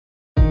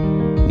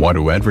Want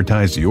to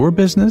advertise your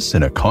business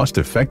in a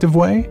cost-effective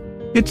way?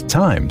 It's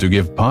time to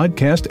give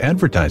podcast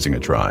advertising a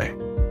try.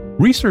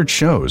 Research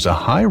shows a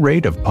high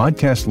rate of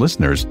podcast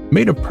listeners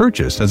made a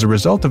purchase as a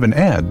result of an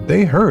ad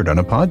they heard on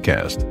a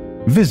podcast.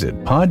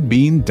 Visit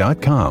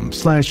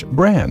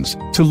podbean.com/brands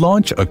to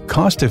launch a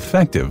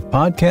cost-effective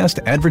podcast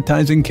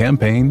advertising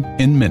campaign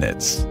in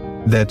minutes.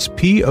 That's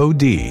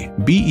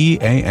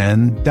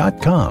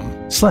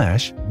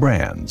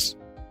podbean.com/brands.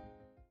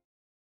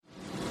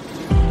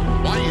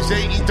 Why is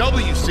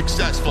AEW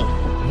successful?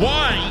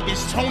 Why is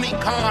Tony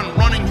Khan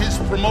running his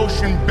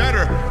promotion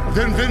better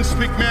than Vince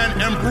McMahon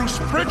and Bruce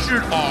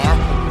Pritchard are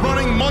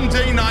running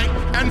Monday night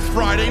and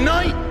Friday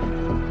night?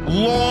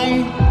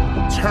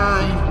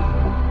 Long-term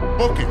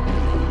booking.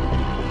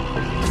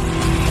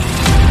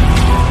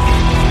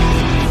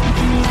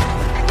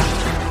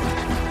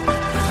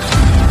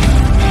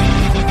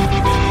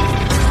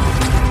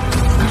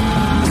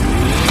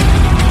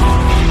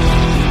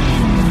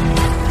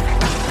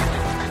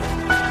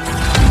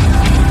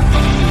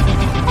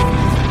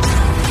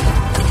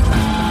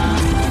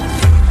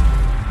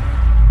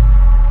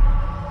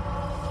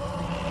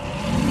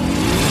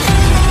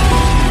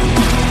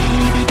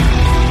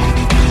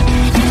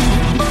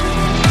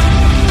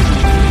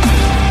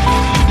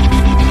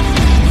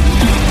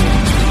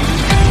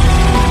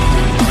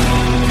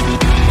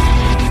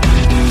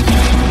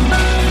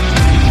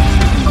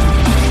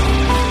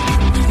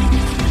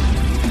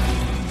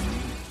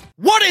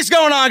 What's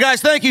going on,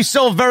 guys? Thank you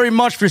so very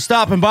much for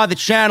stopping by the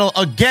channel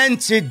again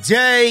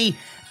today.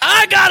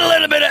 I got a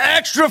little bit of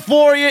extra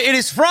for you. It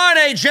is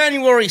Friday,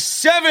 January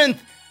 7th,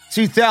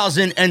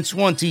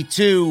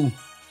 2022.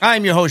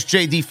 I'm your host,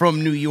 JD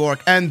from New York,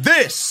 and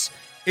this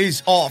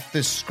is Off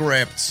the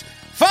Script.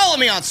 Follow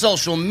me on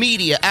social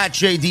media at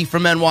JD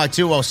from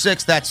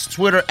NY206. That's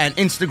Twitter and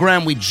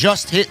Instagram. We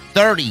just hit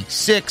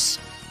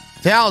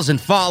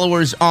 36,000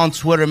 followers on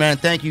Twitter, man.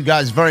 Thank you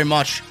guys very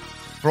much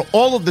for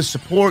all of the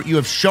support you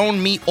have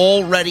shown me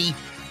already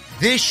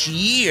this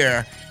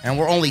year. And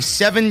we're only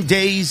 7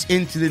 days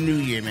into the new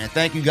year, man.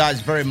 Thank you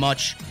guys very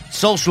much.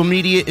 Social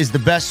media is the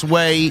best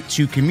way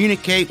to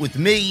communicate with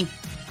me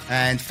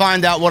and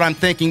find out what I'm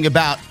thinking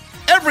about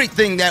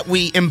everything that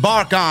we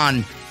embark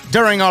on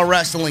during our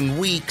wrestling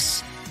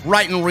weeks,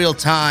 right in real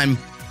time,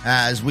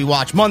 as we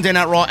watch Monday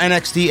Night Raw,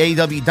 NXT,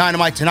 AEW,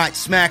 Dynamite, tonight,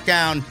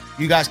 SmackDown.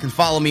 You guys can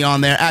follow me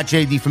on there at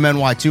JD from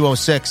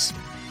NY206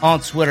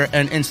 on Twitter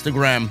and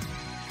Instagram.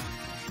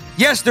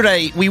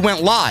 Yesterday, we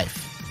went live,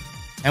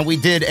 and we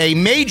did a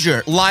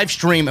major live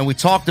stream, and we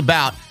talked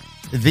about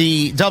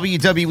the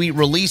WWE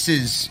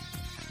releases,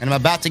 and I'm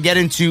about to get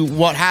into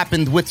what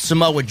happened with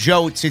Samoa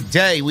Joe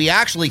today. We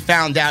actually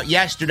found out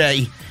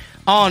yesterday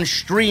on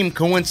stream,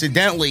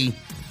 coincidentally,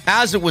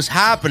 as it was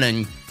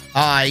happening,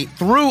 I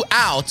threw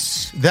out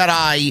that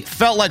I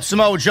felt like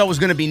Samoa Joe was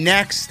going to be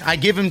next. I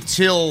give him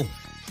till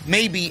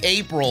maybe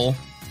April,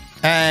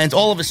 and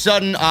all of a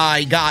sudden,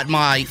 I got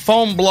my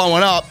phone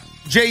blowing up.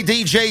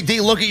 JD,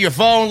 look at your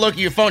phone,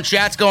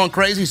 chat's going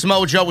crazy.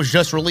 Samoa Joe was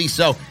just released.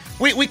 So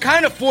we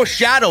kind of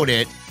foreshadowed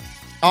it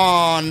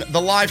on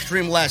the live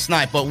stream last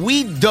night, but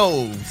we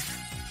dove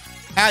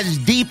as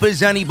deep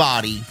as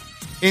anybody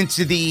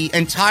into the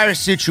entire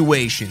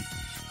situation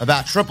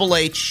about Triple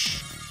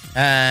H.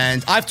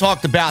 And I've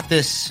talked about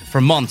this for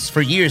months,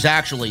 for years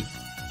actually.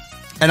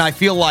 And I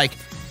feel like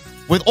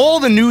with all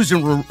the news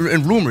and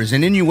rumors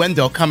and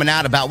innuendo coming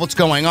out about what's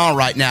going on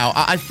right now,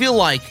 I feel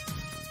like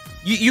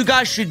you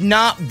guys should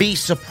not be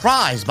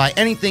surprised by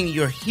anything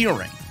you're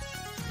hearing.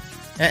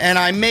 And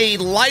I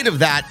made light of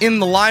that in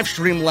the live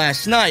stream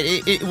last night.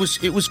 It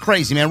was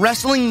crazy, man.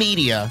 Wrestling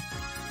media,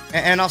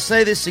 and I'll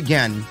say this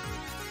again,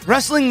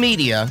 wrestling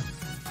media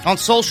on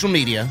social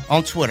media,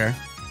 on Twitter,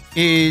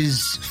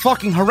 is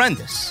fucking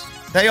horrendous.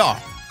 They are.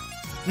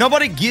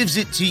 Nobody gives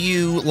it to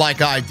you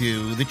like I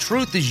do. The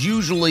truth is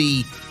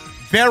usually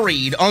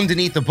buried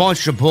underneath a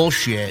bunch of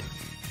bullshit.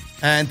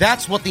 And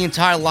that's what the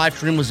entire live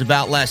stream was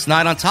about last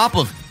night, on top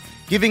of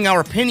giving our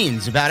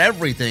opinions about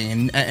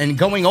everything and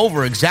going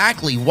over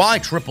exactly why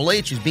Triple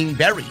H is being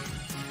buried.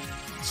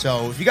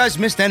 So if you guys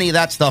missed any of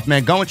that stuff,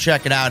 man, go and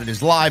check it out. It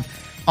is live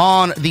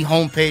on the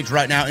homepage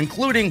right now,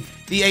 including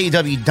the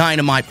AEW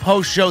Dynamite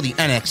post-show, the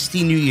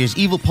NXT New Year's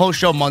Evil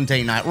post-show,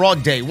 Monday Night Raw,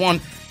 Day 1.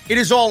 It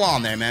is all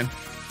on there, man.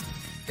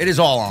 It is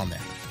all on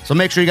there. So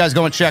make sure you guys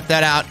go and check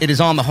that out. It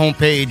is on the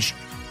homepage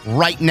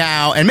right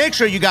now, and make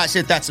sure you guys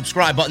hit that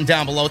subscribe button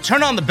down below,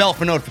 turn on the bell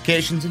for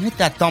notifications, and hit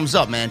that thumbs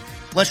up, man.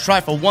 Let's try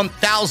for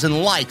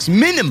 1,000 likes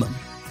minimum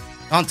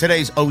on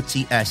today's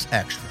OTS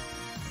Extra.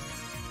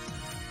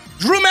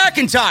 Drew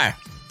McIntyre.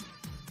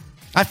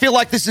 I feel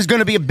like this is going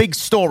to be a big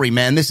story,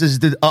 man. This is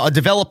a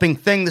developing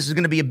thing. This is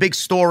going to be a big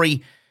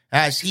story,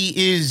 as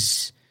he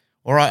is,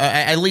 or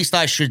at least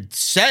I should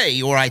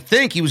say, or I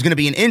think he was going to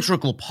be an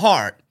integral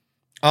part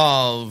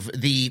of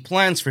the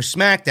plans for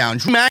SmackDown.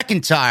 Drew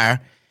McIntyre,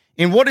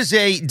 in what is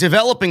a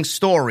developing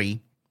story,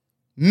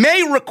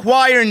 may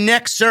require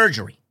neck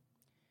surgery.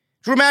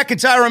 Drew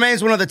McIntyre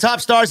remains one of the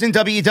top stars in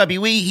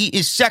WWE. He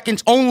is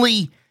second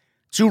only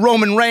to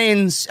Roman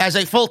Reigns as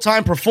a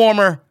full-time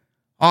performer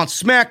on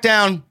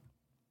SmackDown.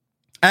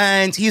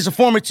 And he is a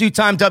former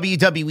two-time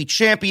WWE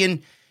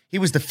champion. He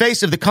was the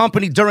face of the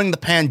company during the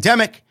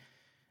pandemic.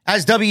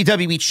 As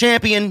WWE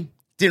champion,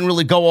 didn't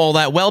really go all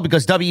that well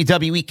because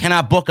WWE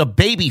cannot book a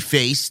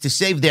babyface to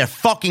save their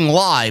fucking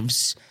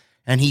lives.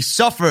 And he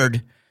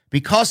suffered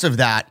because of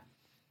that.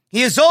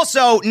 He is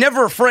also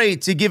never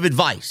afraid to give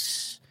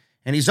advice.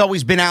 And he's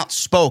always been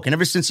outspoken.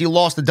 Ever since he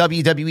lost the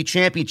WWE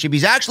Championship,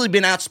 he's actually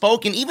been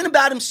outspoken even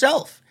about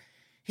himself.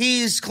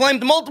 He's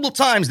claimed multiple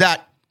times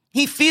that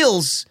he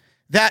feels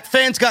that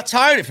fans got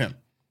tired of him.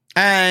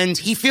 And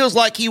he feels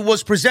like he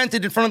was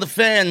presented in front of the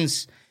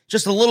fans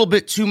just a little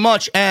bit too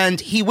much. And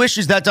he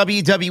wishes that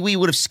WWE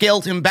would have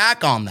scaled him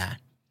back on that.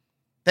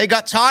 They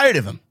got tired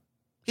of him.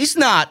 He's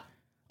not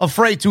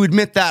afraid to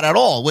admit that at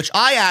all, which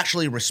I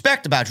actually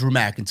respect about Drew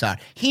McIntyre.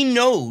 He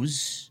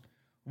knows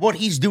what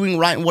he's doing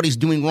right and what he's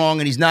doing wrong,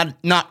 and he's not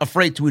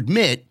afraid to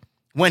admit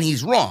when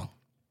he's wrong.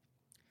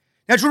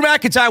 Now, Drew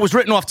McIntyre was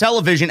written off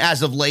television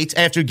as of late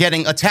after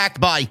getting attacked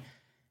by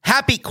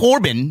Happy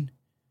Corbin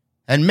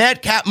and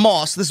Madcap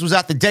Moss. This was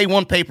at the Day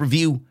One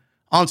pay-per-view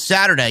on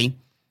Saturday.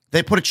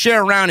 They put a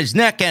chair around his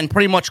neck and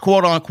pretty much,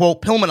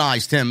 quote-unquote,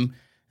 Pillmanized him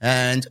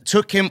and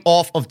took him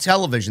off of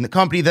television. The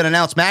company that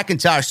announced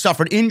McIntyre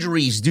suffered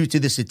injuries due to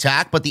this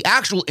attack, but the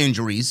actual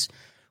injuries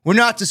were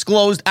not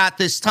disclosed at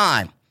this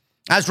time.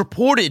 As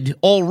reported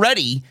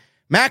already,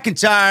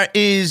 McIntyre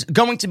is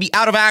going to be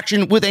out of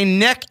action with a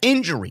neck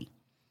injury.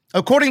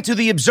 According to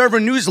the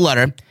Observer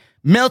newsletter,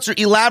 Meltzer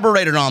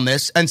elaborated on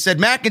this and said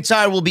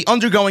McIntyre will be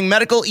undergoing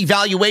medical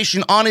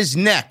evaluation on his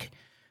neck.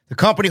 The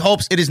company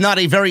hopes it is not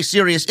a very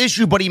serious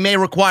issue, but he may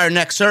require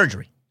neck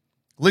surgery.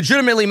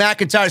 Legitimately,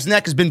 McIntyre's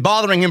neck has been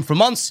bothering him for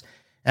months,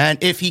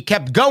 and if he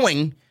kept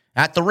going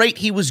at the rate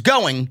he was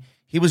going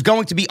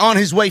to be on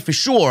his way for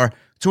sure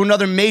to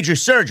another major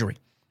surgery.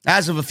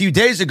 As of a few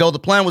days ago, the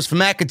plan was for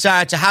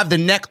McIntyre to have the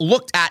neck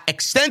looked at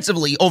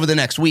extensively over the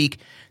next week.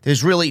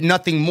 There's really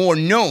nothing more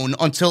known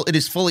until it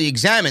is fully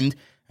examined,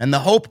 and the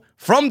hope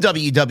from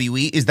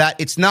WWE is that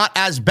it's not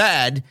as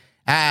bad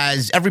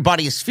as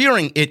everybody is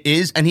fearing it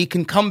is, and he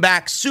can come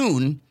back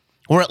soon,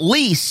 or at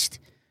least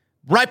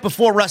right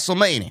before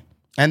WrestleMania,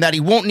 and that he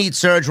won't need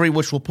surgery,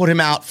 which will put him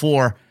out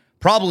for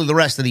probably the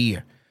rest of the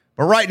year.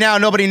 But right now,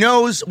 nobody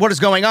knows what is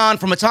going on.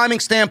 From a timing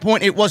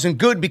standpoint, it wasn't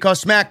good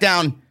because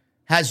SmackDown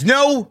has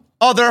no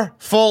other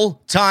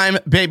full-time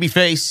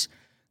babyface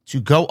to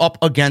go up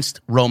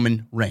against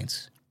Roman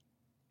Reigns.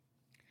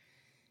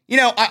 You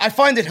know, I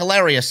find it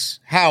hilarious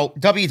how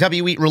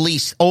WWE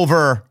released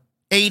over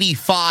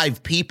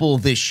 85 people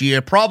this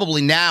year,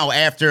 probably now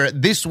after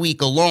this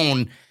week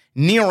alone,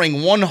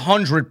 nearing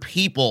 100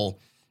 people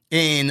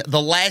in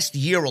the last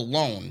year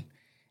alone.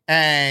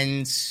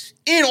 And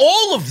in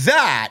all of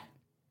that,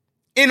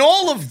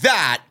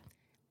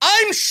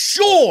 I'm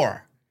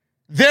sure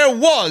there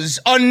was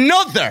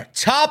another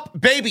top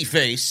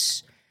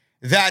babyface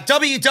that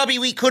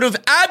WWE could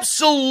have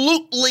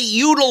absolutely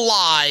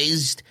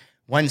utilized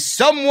when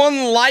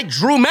someone like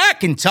Drew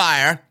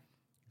McIntyre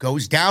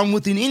goes down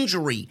with an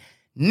injury.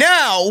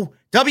 Now,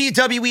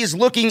 WWE is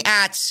looking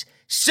at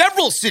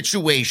several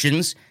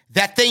situations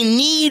that they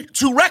need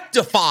to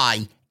rectify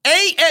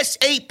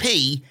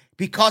ASAP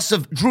because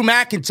of Drew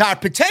McIntyre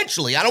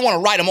potentially. I don't want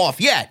to write him off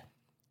yet.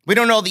 We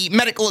don't know the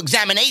medical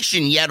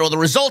examination yet or the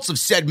results of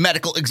said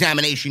medical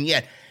examination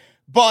yet.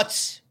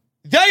 But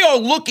they are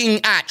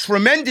looking at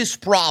tremendous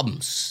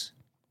problems.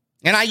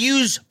 And I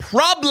use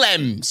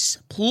problems,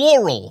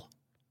 plural,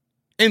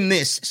 in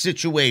this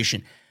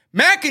situation.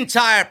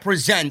 McIntyre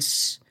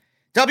presents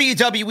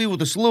WWE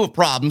with a slew of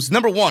problems.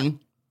 Number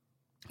one,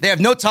 they have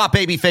no top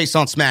babyface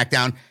on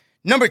SmackDown.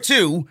 Number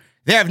two,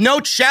 they have no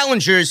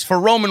challengers for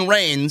Roman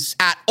Reigns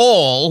at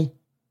all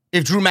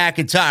if Drew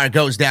McIntyre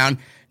goes down.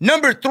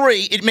 Number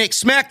three, it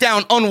makes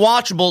SmackDown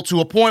unwatchable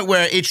to a point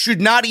where it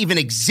should not even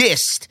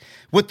exist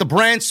with the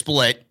brand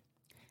split.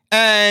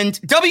 And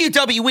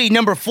WWE,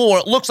 number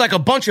four, looks like a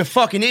bunch of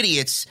fucking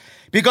idiots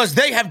because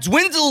they have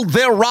dwindled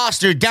their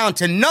roster down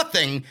to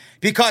nothing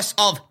because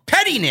of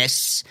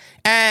pettiness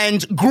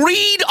and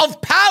greed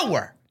of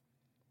power.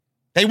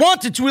 They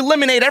wanted to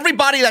eliminate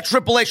everybody that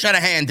Triple H had a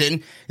hand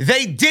in.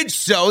 They did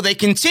so. They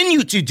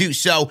continue to do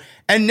so.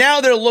 And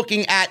now they're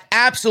looking at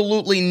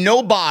absolutely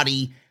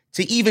nobody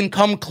to even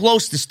come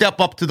close to step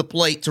up to the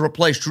plate to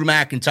replace Drew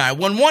McIntyre.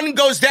 When one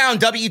goes down,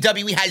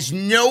 WWE has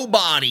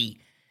nobody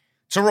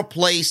to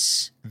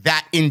replace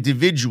that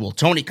individual.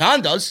 Tony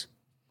Khan does.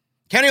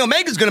 Kenny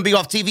Omega's going to be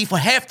off TV for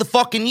half the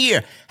fucking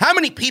year. How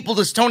many people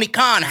does Tony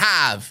Khan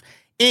have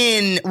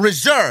in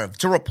reserve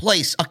to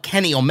replace a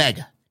Kenny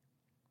Omega?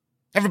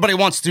 Everybody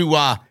wants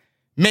to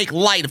make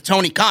light of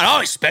Tony Khan.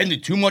 Oh, he's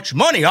spending too much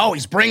money. Oh,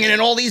 he's bringing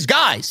in all these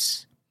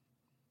guys.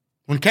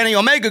 When Kenny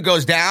Omega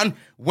goes down,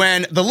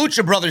 when the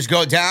Lucha Brothers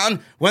go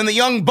down, when the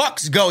Young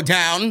Bucks go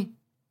down,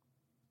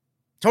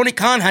 Tony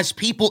Khan has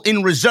people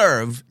in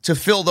reserve to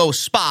fill those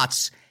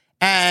spots,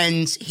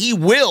 and he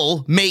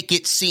will make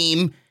it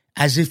seem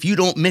as if you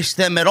don't miss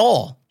them at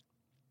all.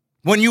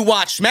 When you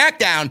watch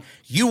SmackDown,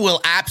 you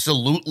will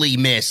absolutely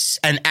miss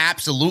and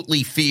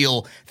absolutely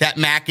feel that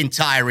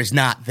McIntyre is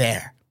not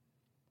there.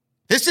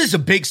 This is a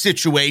big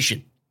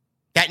situation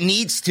that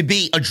needs to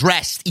be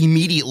addressed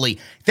immediately.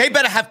 They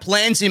better have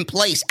plans in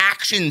place,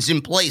 actions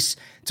in place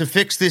to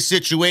fix this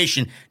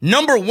situation.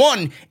 Number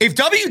one, if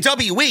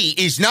WWE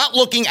is not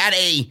looking at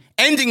a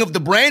ending of the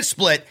brand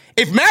split,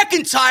 if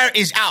McIntyre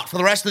is out for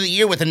the rest of the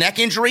year with a neck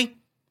injury,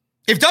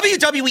 if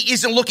WWE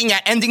isn't looking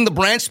at ending the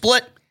brand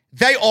split,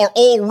 they are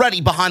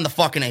already behind the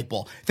fucking 8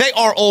 ball. They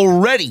are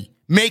already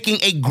making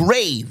a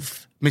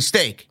grave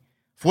mistake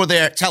for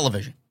their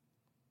television.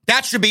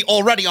 That should be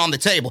already on the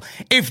table.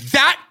 If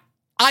that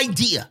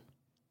idea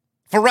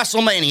for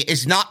WrestleMania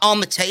is not on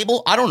the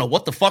table, I don't know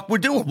what the fuck we're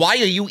doing. Why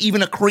are you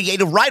even a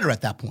creative writer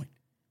at that point?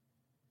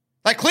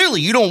 Like,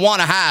 clearly you don't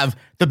want to have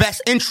the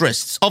best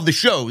interests of the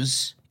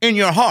shows in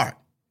your heart.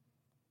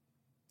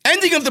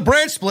 Ending of the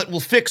brand split will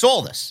fix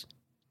all this.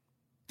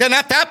 Then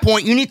at that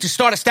point, you need to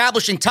start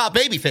establishing top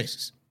baby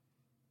faces.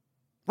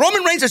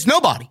 Roman Reigns is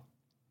nobody.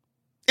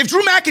 If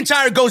Drew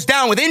McIntyre goes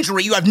down with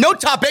injury, you have no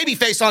top baby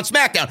face on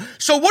SmackDown.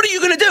 So what are you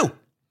going to do?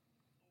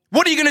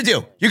 What are you going to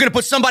do? You're going to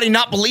put somebody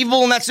not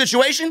believable in that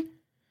situation?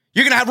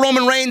 You're going to have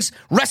Roman Reigns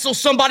wrestle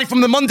somebody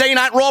from the Monday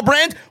Night Raw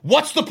brand?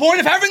 What's the point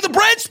of having the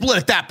brand split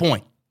at that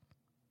point?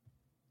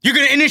 You're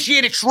going to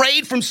initiate a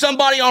trade from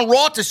somebody on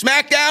Raw to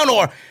SmackDown,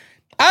 or,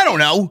 I don't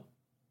know,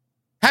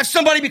 have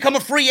somebody become a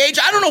free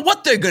agent? I don't know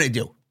what they're going to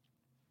do.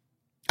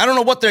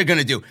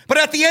 But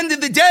at the end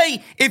of the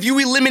day, if you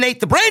eliminate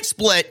the brand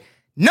split,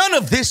 none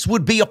of this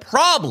would be a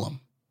problem.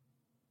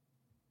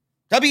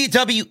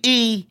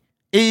 WWE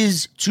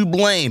is to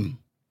blame.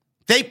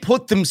 They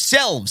put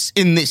themselves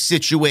in this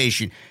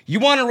situation. You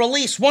want to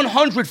release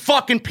 100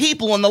 fucking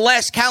people in the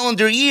last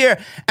calendar year,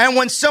 and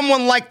when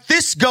someone like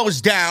this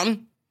goes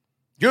down,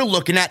 you're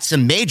looking at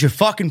some major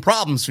fucking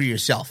problems for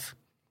yourself.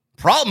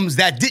 Problems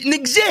that didn't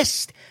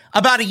exist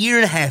about a year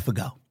and a half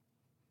ago.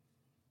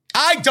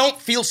 I don't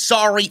feel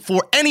sorry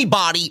for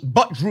anybody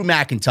but Drew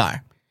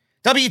McIntyre.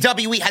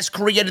 WWE has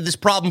created this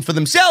problem for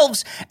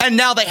themselves, and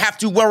now they have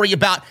to worry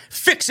about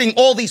fixing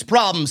all these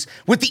problems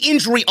with the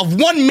injury of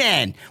one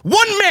man.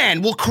 One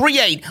man will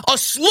create a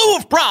slew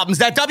of problems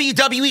that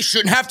WWE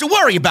shouldn't have to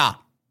worry about.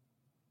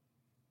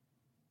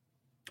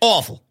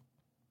 Awful.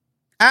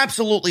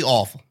 Absolutely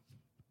awful.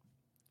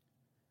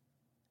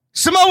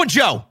 Samoa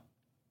Joe.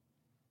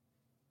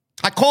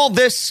 I called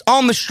this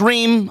on the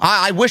stream.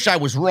 I wish I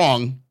was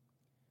wrong.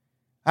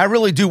 I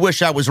really do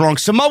wish I was wrong.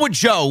 Samoa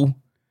Joe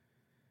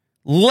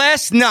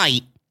last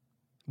night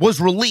was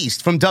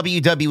released from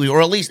WWE,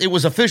 or at least it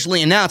was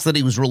officially announced that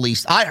he was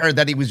released. I heard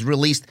that he was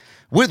released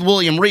with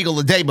William Regal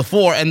the day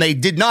before, and they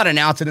did not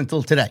announce it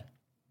until today.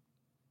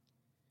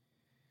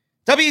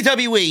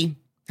 WWE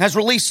has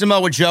released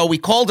Samoa Joe. We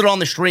called it on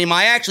the stream.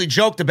 I actually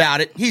joked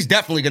about it. He's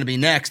definitely going to be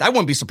next. I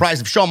wouldn't be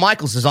surprised if Shawn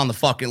Michaels is on the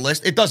fucking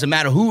list. It doesn't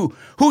matter who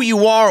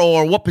you are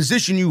or what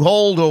position you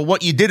hold or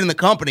what you did in the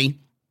company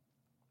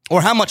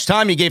or how much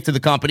time you gave to the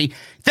company.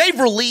 They've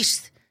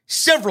released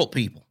several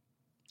people.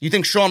 You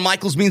think Shawn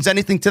Michaels means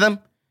anything to them?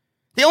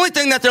 The only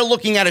thing that they're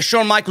looking at is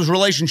Shawn Michaels'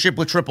 relationship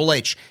with Triple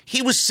H.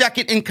 He was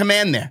second in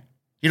command there.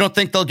 You don't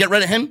think they'll get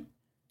rid of him?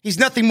 He's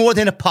nothing more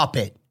than a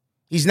puppet.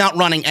 He's not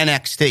running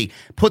NXT.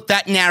 Put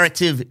that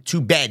narrative to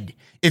bed.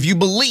 If you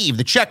believe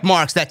the check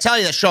marks that tell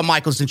you that Shawn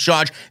Michaels is in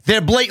charge, they're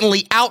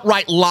blatantly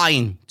outright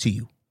lying to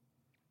you.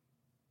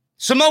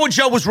 Samoa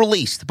Joe was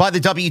released by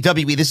the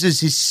WWE. This is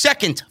his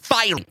second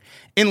firing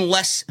in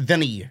less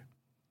than a year.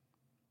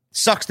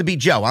 Sucks to be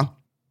Joe, huh?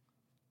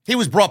 He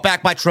was brought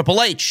back by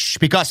Triple H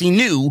because he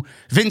knew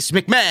Vince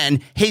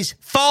McMahon, his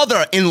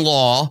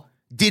father-in-law,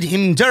 did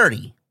him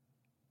dirty.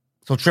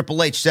 So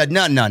Triple H said,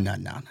 no.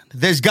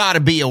 There's got to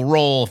be a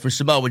role for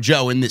Samoa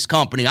Joe in this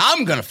company.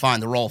 I'm going to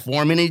find the role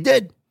for him, and he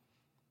did.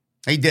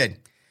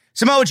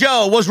 Samoa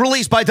Joe was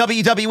released by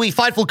WWE.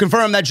 Fightful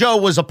confirmed that Joe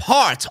was a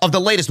part of the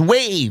latest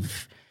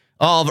wave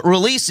of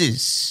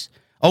releases.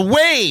 A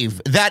wave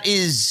that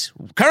is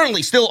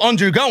currently still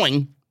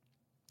undergoing,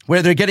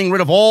 where they're getting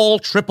rid of all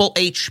Triple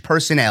H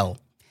personnel.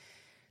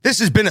 This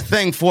has been a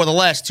thing for the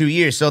last 2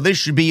 years, so this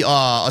should be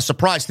a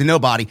surprise to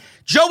nobody.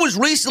 Joe was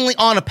recently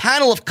on a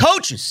panel of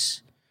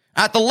coaches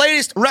at the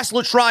latest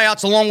wrestler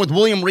tryouts along with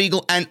William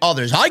Regal and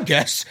others. I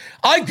guess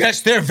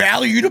their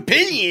valued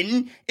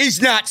opinion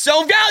is not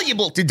so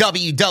valuable to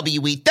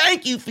WWE.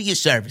 Thank you for your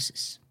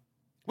services.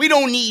 We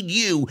don't need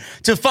you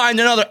to find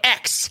another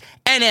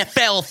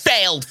ex-NFL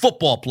failed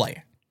football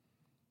player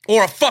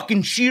or a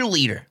fucking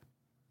cheerleader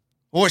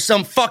or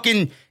some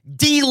fucking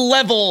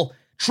D-level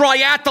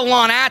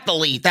triathlon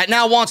athlete that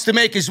now wants to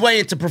make his way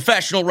into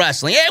professional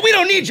wrestling. Yeah, we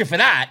don't need you for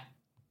that.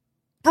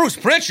 Bruce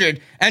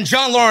Pritchard and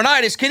John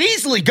Laurinaitis can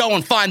easily go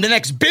and find the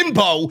next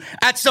bimbo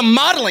at some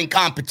modeling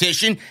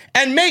competition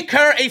and make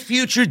her a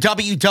future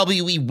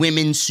WWE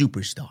women's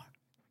superstar.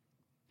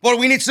 Or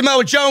we need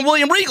Samoa Joe and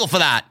William Regal for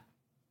that.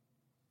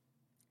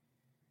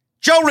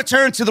 Joe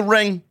returned to the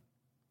ring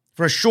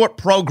for a short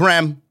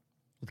program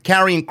with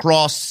Karrion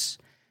Kross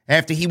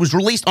after he was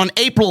released on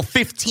April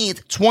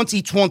 15th,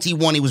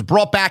 2021. He was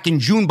brought back in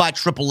June by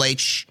Triple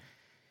H,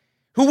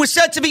 who was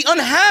said to be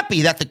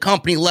unhappy that the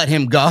company let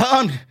him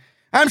go.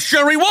 I'm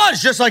sure he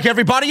was, just like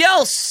everybody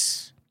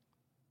else.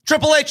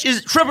 Triple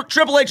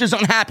H's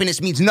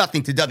unhappiness means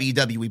nothing to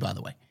WWE, by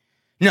the way.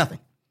 Nothing.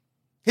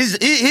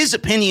 His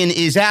opinion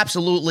is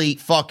absolutely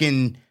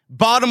fucking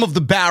bottom of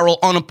the barrel,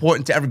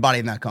 unimportant to everybody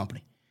in that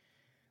company.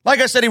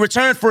 Like I said, he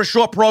returned for a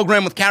short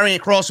program with Karrion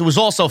Kross, who was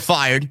also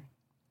fired.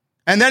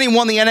 And then he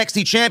won the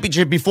NXT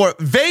Championship before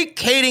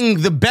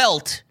vacating the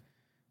belt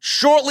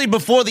shortly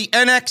before the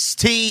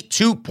NXT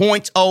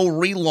 2.0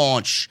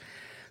 relaunch.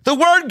 The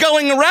word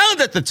going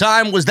around at the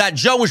time was that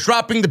Joe was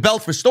dropping the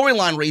belt for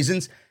storyline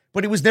reasons,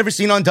 but he was never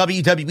seen on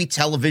WWE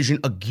television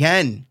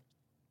again.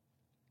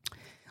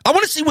 I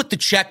want to see what the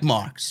check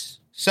marks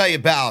say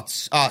about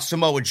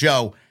Samoa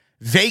Joe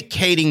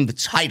vacating the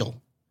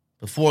title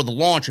before the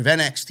launch of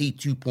NXT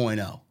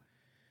 2.0.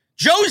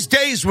 Joe's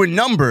days were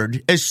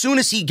numbered as soon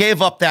as he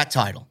gave up that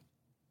title.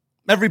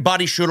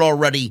 Everybody should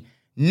already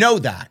know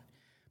that.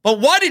 But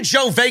why did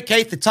Joe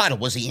vacate the title?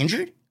 Was he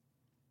injured?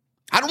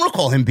 I don't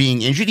recall him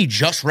being injured. He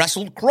just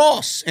wrestled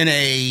Kross in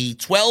a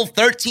 12,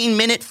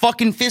 13-minute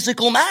fucking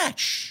physical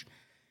match.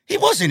 He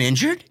wasn't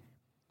injured.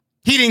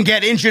 He didn't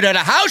get injured at a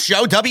house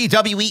show.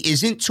 WWE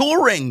isn't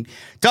touring.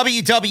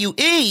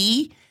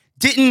 WWE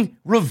didn't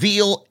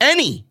reveal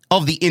any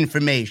of the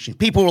information.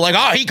 People were like,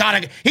 oh, he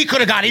could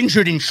have got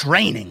injured in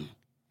training.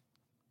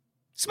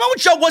 Samoa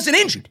Joe wasn't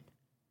injured.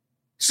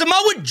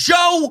 Samoa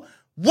Joe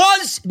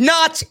was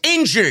not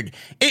injured.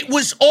 It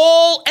was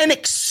all an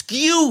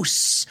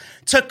excuse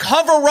to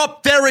cover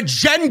up their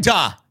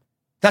agenda.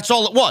 That's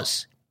all it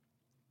was.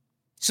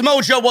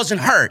 Samoa Joe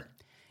wasn't hurt.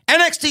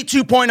 NXT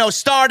 2.0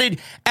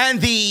 started,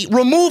 and the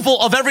removal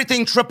of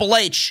everything Triple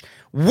H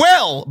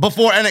well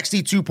before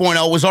NXT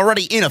 2.0 was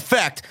already in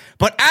effect.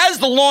 But as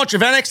the launch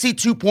of NXT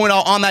 2.0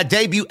 on that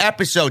debut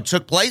episode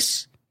took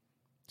place,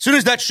 as soon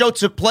as that show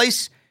took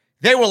place,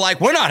 they were like,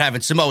 we're not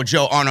having Samoa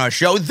Joe on our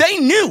show. They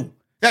knew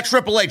that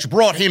Triple H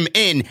brought him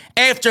in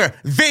after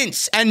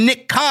Vince and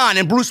Nick Khan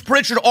and Bruce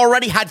Pritchard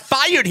already had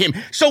fired him.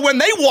 So when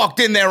they walked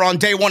in there on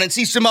day one and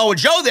see Samoa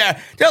Joe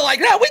there, they're like,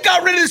 no, we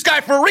got rid of this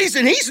guy for a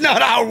reason. He's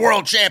not our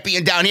world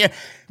champion down here.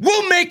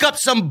 We'll make up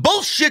some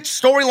bullshit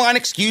storyline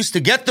excuse to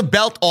get the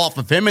belt off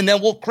of him, and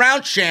then we'll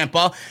crown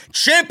Ciampa.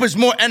 Ciampa's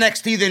more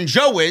NXT than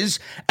Joe is,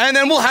 and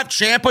then we'll have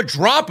Ciampa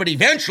drop it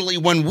eventually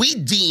when we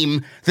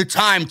deem the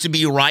time to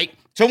be right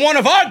to one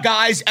of our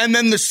guys, and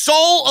then the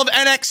soul of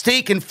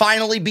NXT can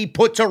finally be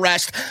put to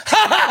rest.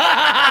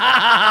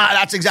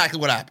 That's exactly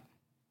what happened.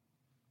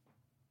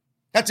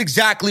 That's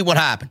exactly what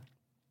happened.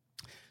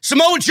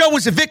 Samoa Joe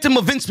was a victim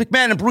of Vince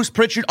McMahon and Bruce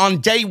Pritchard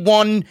on day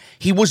one.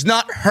 He was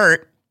not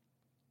hurt.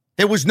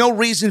 There was no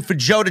reason for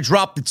Joe to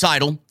drop the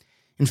title.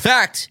 In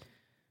fact,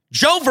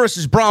 Joe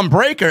versus Braun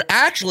Breaker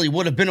actually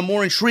would have been a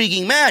more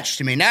intriguing match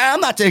to me. Now, I'm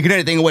not taking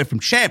anything away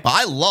from Ciampa.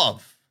 I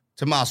love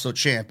Tommaso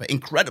Ciampa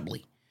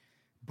incredibly.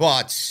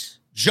 But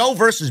Joe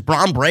versus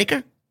Braun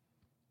Breaker?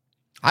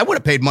 I would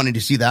have paid money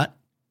to see that.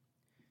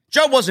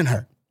 Joe wasn't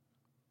hurt.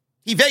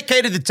 He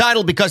vacated the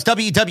title because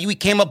WWE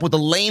came up with a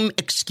lame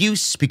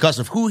excuse because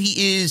of who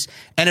he is,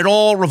 and it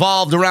all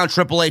revolved around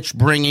Triple H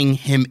bringing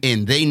him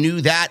in. They knew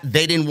that.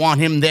 They didn't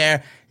want him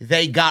there.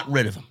 They got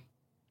rid of him.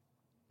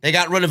 They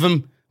got rid of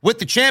him with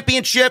the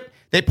championship.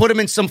 They put him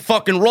in some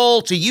fucking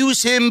role to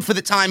use him for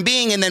the time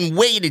being and then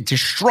waited to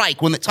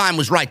strike when the time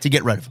was right to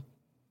get rid of him.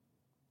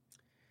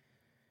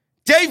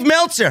 Dave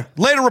Meltzer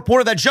later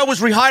reported that Joe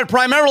was rehired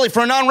primarily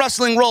for a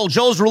non-wrestling role.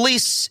 Joe's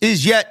release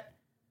is yet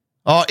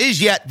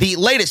the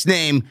latest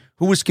name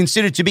who was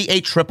considered to be a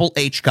Triple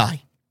H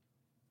guy.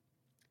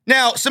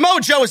 Now,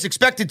 Samoa Joe is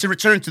expected to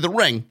return to the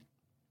ring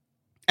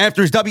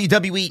after his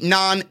WWE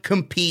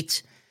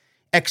non-compete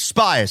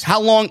expires. How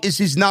long is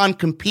his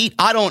non-compete?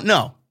 I don't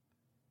know.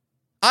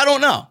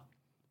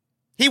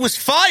 He was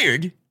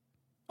fired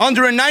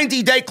under a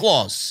 90-day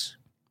clause.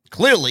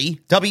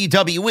 Clearly,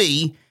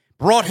 WWE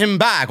brought him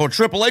back, or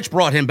Triple H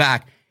brought him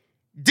back.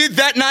 Did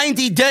that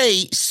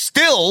 90-day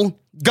still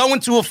go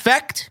into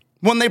effect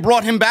when they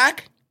brought him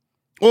back?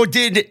 Or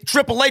did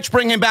Triple H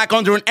bring him back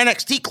under an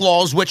NXT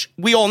clause, which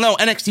we all know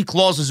NXT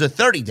clauses are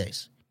 30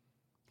 days?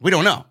 We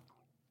don't know.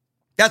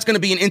 That's going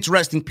to be an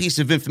interesting piece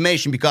of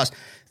information because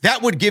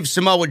that would give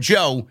Samoa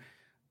Joe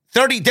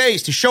 30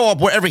 days to show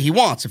up wherever he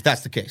wants, if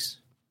that's the case.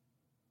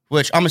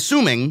 Which I'm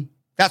assuming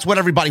that's what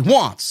everybody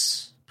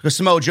wants, because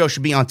Samoa Joe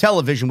should be on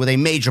television with a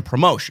major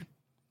promotion.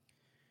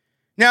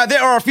 Now,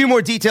 there are a few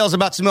more details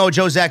about Samoa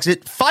Joe's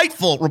exit.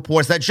 Fightful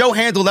reports that Joe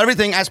handled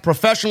everything as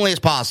professionally as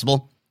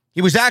possible.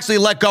 He was actually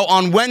let go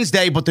on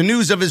Wednesday, but the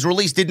news of his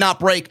release did not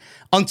break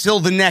until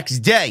the next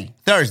day,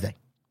 Thursday.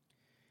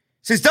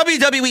 Since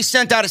WWE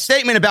sent out a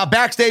statement about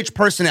backstage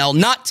personnel,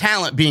 not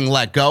talent, being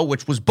let go,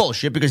 which was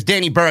bullshit because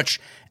Danny Burch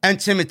and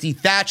Timothy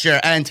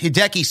Thatcher and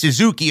Hideki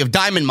Suzuki of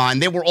Diamond Mine,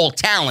 they were all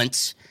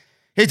talents.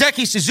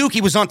 Hideki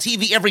Suzuki was on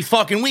TV every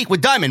fucking week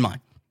with Diamond Mine.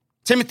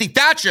 Timothy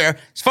Thatcher,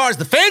 as far as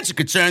the fans are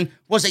concerned,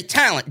 was a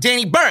talent.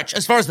 Danny Burch,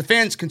 as far as the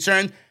fans are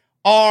concerned,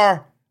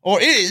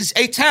 is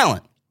a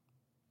talent.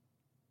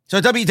 So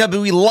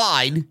WWE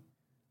lied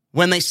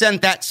when they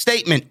sent that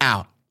statement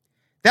out.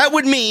 That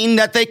would mean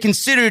that they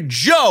considered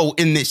Joe,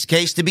 in this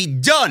case, to be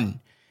done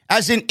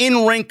as an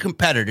in-ring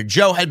competitor.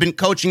 Joe had been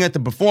coaching at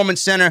the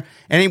Performance Center,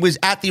 and he was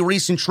at the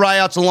recent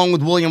tryouts along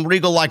with William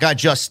Regal, like I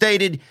just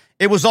stated.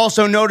 It was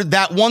also noted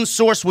that one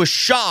source was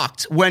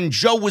shocked when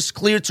Joe was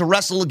cleared to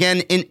wrestle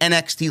again in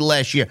NXT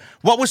last year.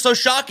 What was so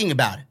shocking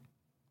about it?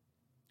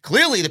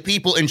 Clearly, the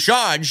people in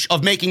charge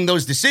of making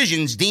those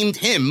decisions deemed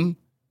him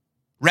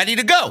ready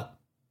to go.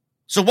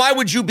 So why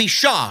would you be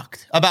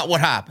shocked about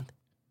what happened?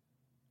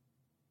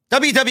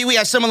 WWE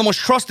has some of the most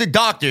trusted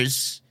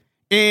doctors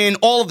in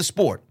all of the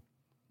sport.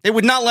 They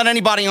would not let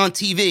anybody on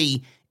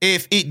TV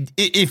if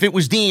it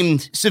was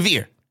deemed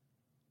severe.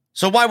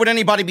 So why would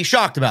anybody be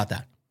shocked about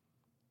that?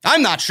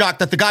 I'm not shocked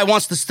that the guy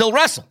wants to still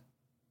wrestle.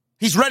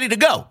 He's ready to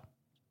go.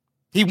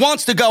 He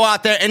wants to go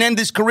out there and end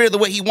his career the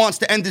way he wants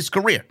to end his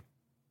career.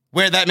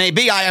 Where that may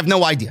be, I have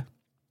no idea.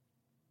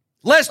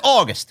 Last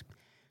August,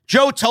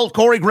 Joe told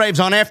Corey Graves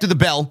on After the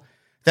Bell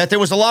that there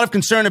was a lot of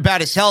concern about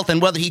his health and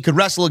whether he could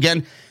wrestle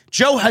again.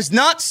 Joe has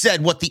not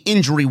said what the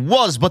injury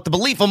was, but the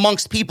belief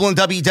amongst people in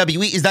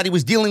WWE is that he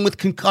was dealing with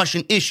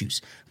concussion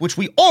issues, which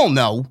we all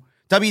know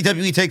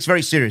WWE takes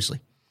very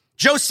seriously.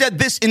 Joe said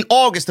this in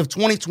August of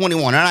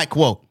 2021, and I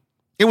quote,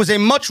 "It was a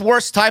much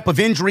worse type of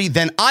injury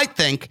than I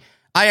think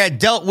I had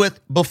dealt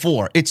with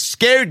before. It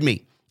scared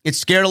me. It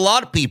scared a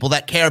lot of people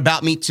that care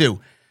about me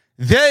too.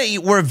 They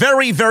were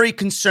very, very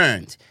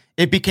concerned.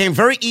 It became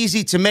very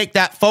easy to make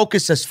that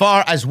focus as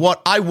far as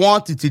what I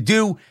wanted to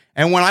do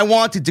and when I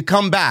wanted to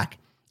come back.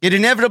 It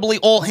inevitably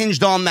all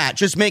hinged on that,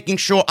 just making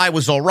sure I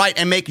was all right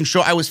and making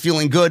sure I was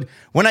feeling good.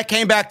 When I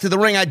came back to the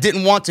ring, I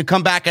didn't want to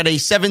come back at a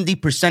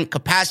 70%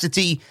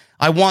 capacity.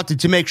 I wanted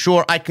to make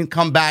sure I can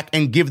come back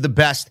and give the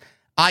best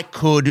I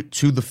could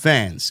to the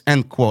fans,"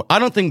 end quote. I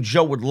don't think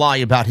Joe would lie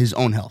about his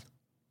own health.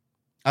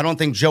 I don't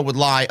think Joe would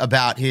lie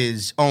about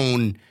his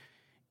own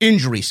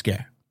injury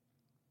scare.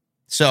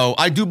 So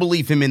I do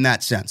believe him in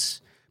that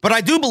sense. But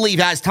I do believe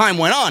as time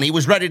went on, he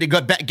was ready to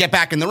get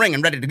back in the ring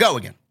and ready to go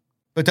again.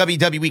 But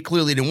WWE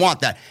clearly didn't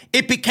want that.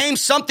 It became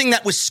something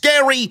that was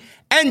scary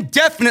and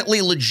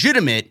definitely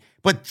legitimate,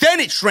 but then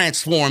it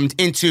transformed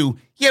into,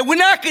 yeah, we're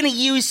not going to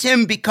use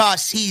him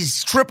because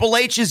he's Triple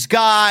H's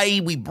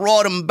guy. We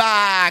brought him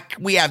back.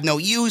 We have no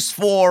use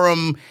for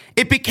him.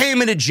 It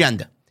became an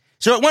agenda.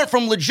 So it went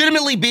from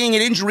legitimately being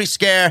an injury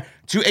scare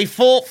to a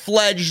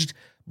full-fledged,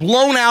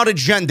 blown-out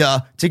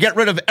agenda to get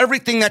rid of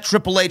everything that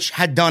Triple H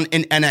had done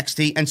in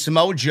NXT, and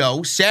Samoa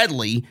Joe,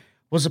 sadly,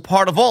 was a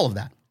part of all of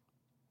that.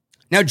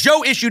 Now,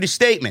 Joe issued a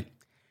statement,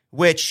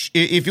 which,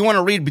 if you want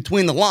to read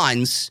between the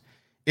lines,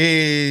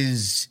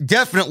 is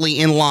definitely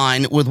in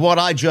line with what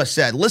I just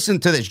said. Listen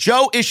to this.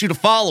 Joe issued a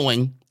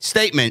following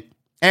statement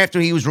after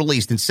he was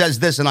released and says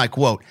this, and I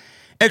quote,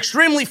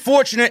 "Extremely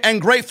fortunate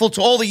and grateful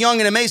to all the young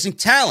and amazing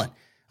talent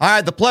I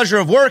had the pleasure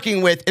of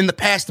working with in the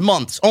past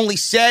months, only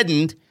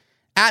saddened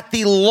at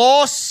the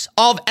loss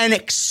of an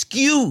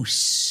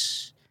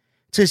excuse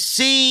to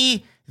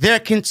see their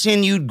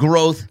continued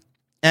growth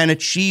and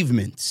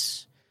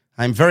achievements.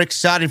 I'm very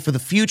excited for the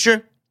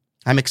future.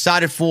 I'm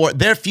excited for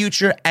their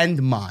future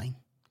and mine,"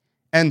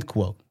 end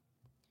quote.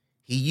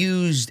 He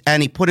used,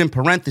 and he put in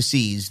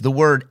parentheses, the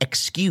word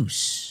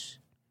excuse.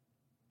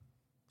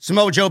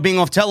 Samoa Joe being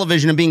off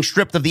television and being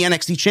stripped of the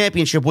NXT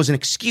Championship was an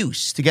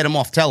excuse to get him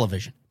off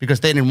television because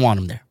they didn't want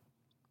him there.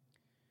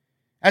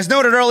 As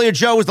noted earlier,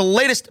 Joe was the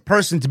latest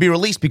person to be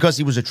released because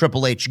he was a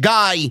Triple H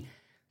guy.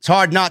 It's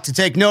hard not to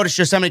take notice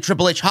just how many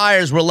Triple H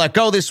hires were let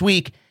go this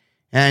week,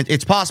 and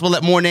it's possible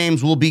that more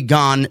names will be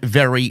gone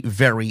very,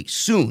 very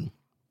soon.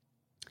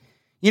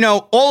 You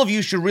know, all of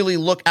you should really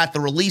look at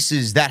the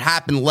releases that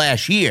happened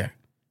last year.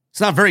 It's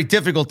not very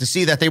difficult to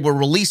see that they were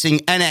releasing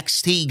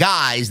NXT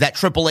guys that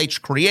Triple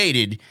H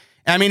created.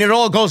 I mean, it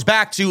all goes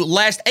back to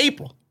last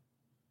April.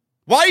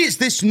 Why is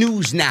this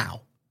news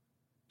now?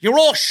 You're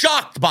all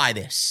shocked by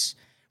this.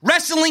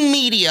 Wrestling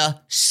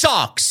media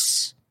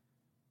sucks.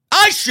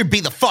 I should be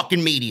the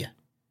fucking media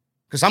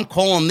because I'm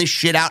calling this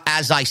shit out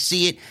as I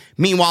see it.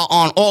 Meanwhile,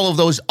 on all of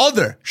those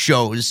other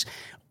shows,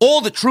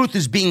 all the truth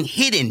is being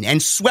hidden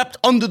and swept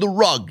under the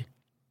rug.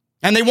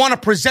 And they want to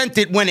present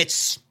it when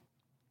it's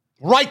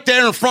right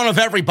there in front of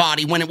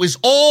everybody, when it was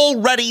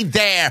already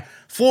there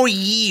for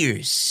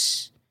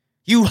years.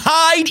 You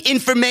hide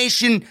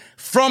information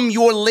from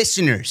your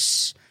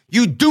listeners.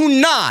 You do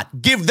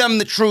not give them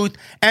the truth,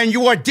 and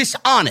you are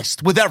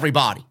dishonest with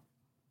everybody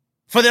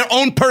for their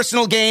own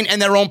personal gain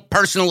and their own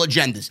personal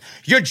agendas.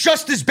 You're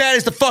just as bad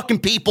as the fucking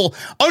people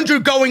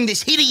undergoing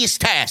this hideous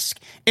task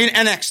in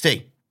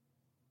NXT.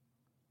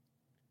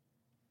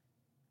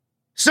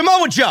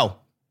 Samoa Joe,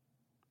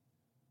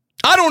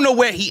 I don't know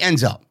where he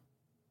ends up.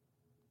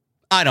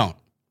 I don't.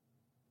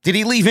 Did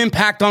he leave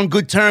Impact on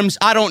good terms?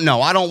 I don't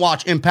know. I don't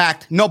watch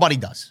Impact. Nobody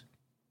does.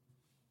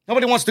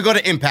 Nobody wants to go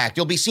to Impact.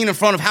 You'll be seen in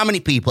front of how many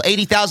people?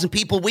 80,000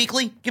 people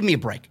weekly? Give me a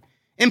break.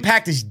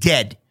 Impact is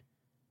dead.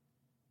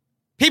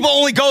 People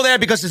only go there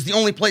because it's the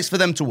only place for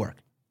them to work.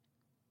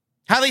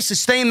 How they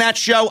sustain that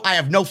show, I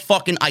have no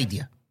fucking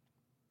idea.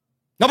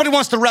 Nobody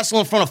wants to wrestle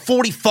in front of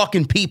 40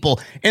 fucking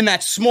people in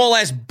that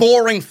small-ass,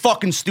 boring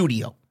fucking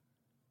studio.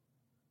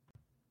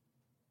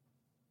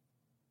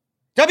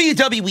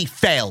 WWE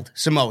failed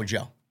Samoa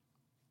Joe.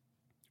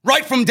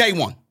 Right from day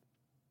one.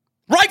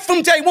 Right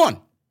from day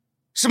one.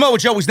 Samoa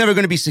Joe was never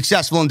going to be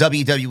successful in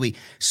WWE.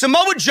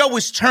 Samoa Joe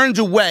was turned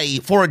away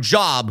for a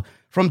job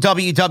from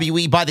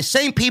WWE by the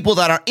same people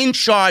that are in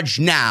charge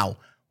now.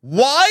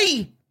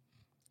 Why?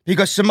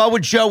 Because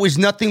Samoa Joe is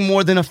nothing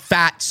more than a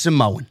fat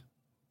Samoan.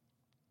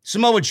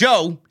 Samoa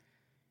Joe,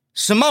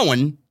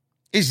 Samoan,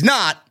 is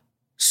not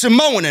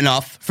Samoan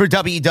enough for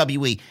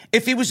WWE.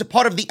 If he was a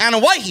part of the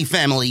Anoa'i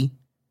family,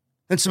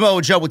 then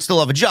Samoa Joe would still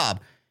have a job.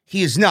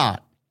 He is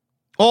not.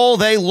 All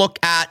they look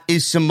at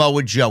is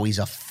Samoa Joe. He's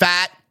a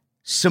fat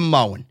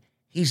Samoan.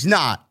 He's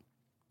not.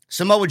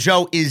 Samoa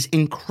Joe is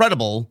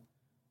incredible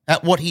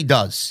at what he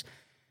does.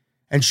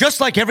 And just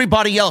like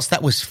everybody else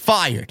that was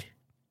fired,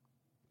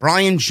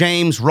 Brian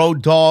James,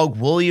 Road Dogg,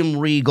 William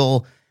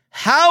Regal,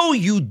 how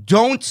you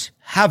don't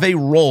have a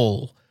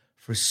role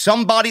for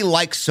somebody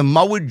like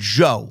Samoa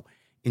Joe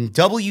in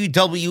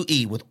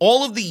WWE with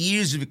all of the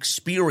years of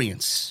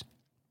experience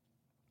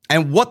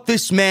and what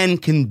this man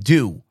can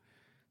do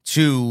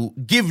to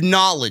give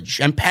knowledge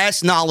and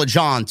pass knowledge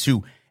on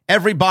to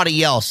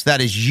everybody else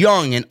that is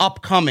young and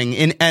upcoming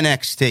in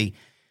NXT.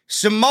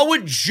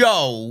 Samoa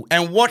Joe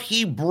and what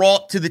he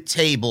brought to the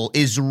table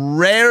is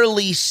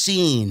rarely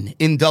seen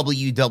in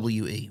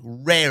WWE.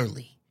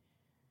 Rarely.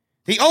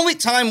 The only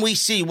time we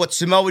see what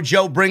Samoa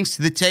Joe brings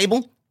to the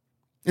table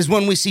is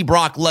when we see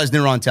Brock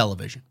Lesnar on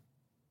television.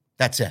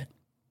 That's it.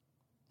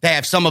 They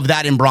have some of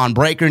that in Braun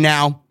Breaker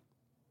now.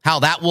 How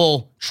that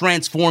will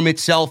transform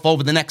itself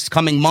over the next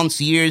coming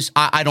months, years,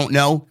 I don't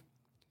know.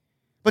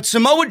 But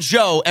Samoa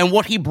Joe and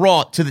what he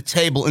brought to the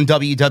table in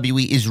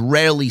WWE is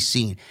rarely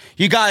seen.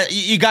 You got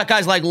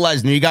guys like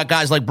Lesnar. You got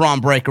guys like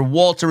Braun Breaker.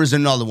 Walter is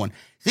another one.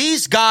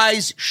 These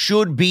guys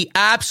should be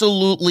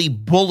absolutely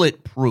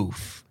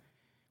bulletproof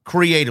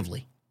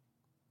creatively.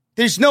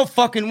 There's no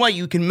fucking way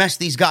you can mess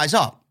these guys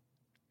up.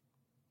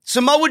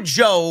 Samoa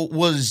Joe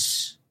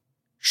was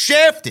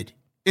shafted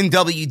in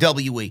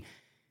WWE.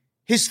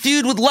 His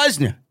feud with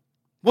Lesnar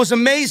was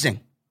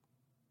amazing.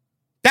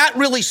 That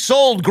really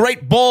sold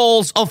Great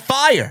Balls of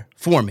Fire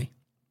for me.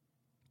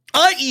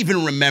 I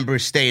even remember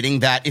stating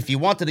that if you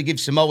wanted to give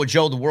Samoa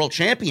Joe the world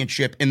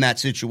championship in that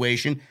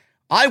situation,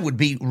 I would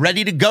be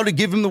ready to go to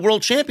give him the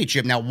world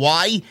championship. Now,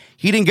 why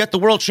he didn't get the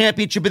world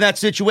championship in that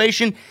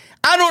situation,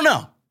 I don't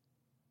know.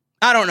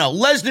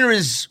 Lesnar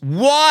is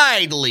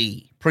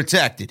widely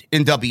protected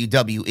in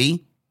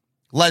WWE.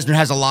 Lesnar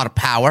has a lot of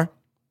power.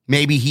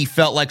 Maybe he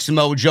felt like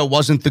Samoa Joe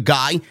wasn't the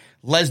guy.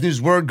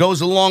 Lesnar's word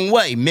goes a long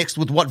way. Mixed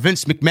with what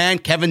Vince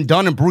McMahon, Kevin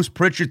Dunn, and Bruce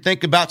Pritchard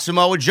think about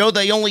Samoa Joe,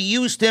 they only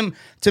used him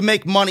to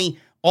make money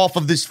off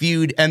of this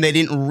feud, and they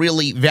didn't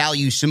really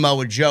value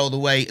Samoa Joe the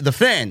way the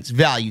fans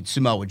valued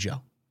Samoa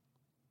Joe.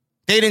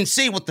 They didn't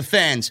see what the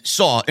fans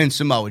saw in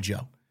Samoa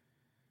Joe.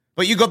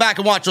 But you go back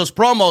and watch those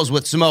promos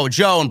with Samoa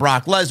Joe and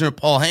Brock Lesnar and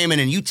Paul Heyman,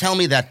 and you tell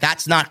me that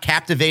that's not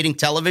captivating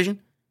television?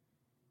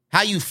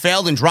 How you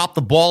failed and dropped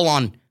the ball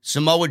on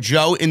Samoa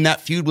Joe in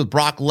that feud with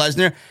Brock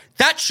Lesnar,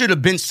 that should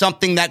have been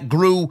something that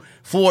grew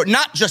for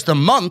not just a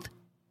month,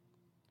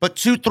 but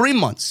 2-3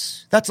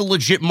 months. That's a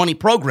legit money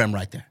program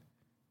right there.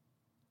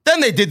 Then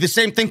they did the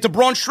same thing to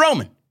Braun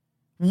Strowman.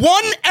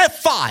 One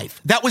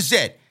F5, that was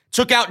it.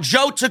 Took out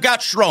Joe, took out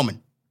Strowman.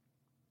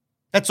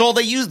 That's all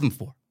they used them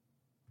for.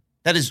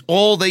 That is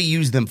all they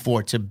used them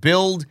for, to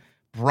build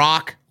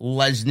Brock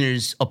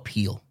Lesnar's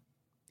appeal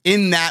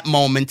in that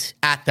moment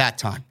at that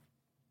time.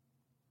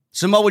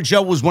 Samoa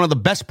Joe was one of the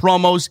best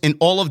promos in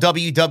all of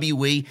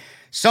WWE.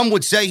 Some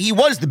would say he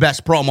was the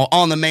best promo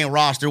on the main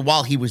roster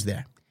while he was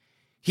there.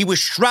 He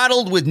was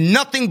straddled with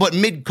nothing but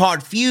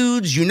mid-card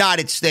feuds,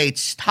 United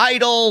States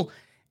title.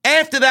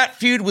 After that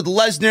feud with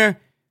Lesnar,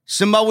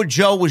 Samoa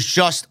Joe was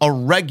just a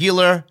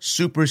regular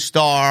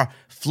superstar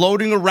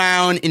floating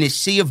around in a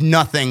sea of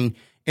nothing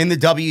in the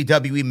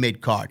WWE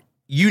mid-card.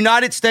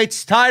 United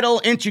States title,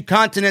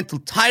 Intercontinental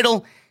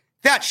title,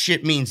 that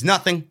shit means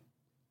nothing.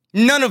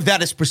 None of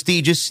that is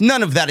prestigious.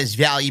 None of that is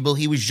valuable.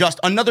 He was just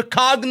another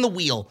cog in the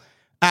wheel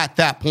at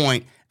that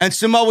point. And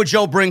Samoa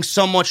Joe brings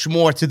so much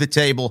more to the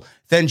table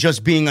than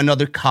just being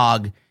another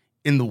cog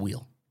in the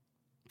wheel.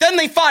 Then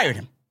they fired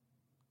him.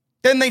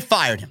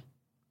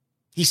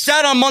 He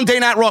sat on Monday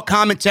Night Raw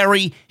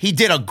commentary. He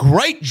did a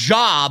great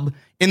job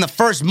in the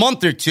first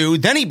month or two.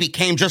 Then he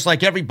became just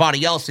like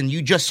everybody else, and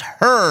you just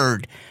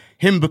heard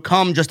him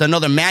become just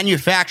another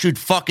manufactured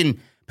fucking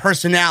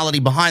personality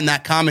behind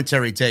that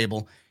commentary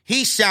table.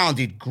 He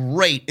sounded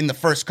great in the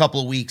first couple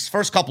of weeks,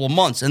 first couple of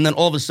months, and then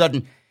all of a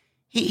sudden,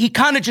 he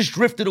kind of just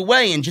drifted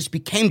away and just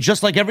became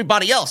just like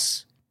everybody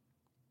else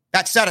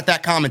that sat at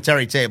that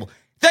commentary table.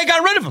 They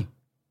got rid of him.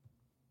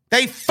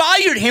 They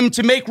fired him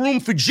to make room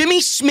for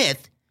Jimmy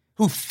Smith,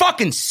 who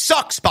fucking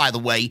sucks, by the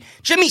way.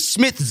 Jimmy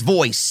Smith's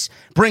voice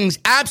brings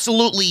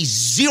absolutely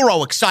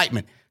zero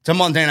excitement to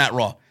Monday Night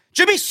Raw.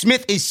 Jimmy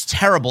Smith is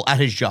terrible at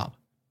his job.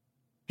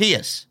 He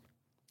is.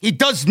 He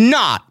does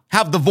not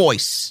have the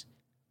voice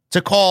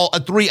to call a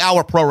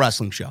 3-hour pro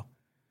wrestling show.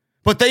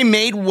 But they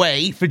made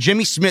way for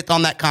Jimmy Smith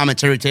on that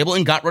commentary table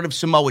and got rid of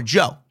Samoa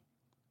Joe.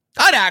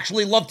 I'd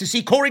actually love to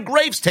see Corey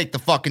Graves take the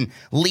fucking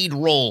lead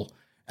role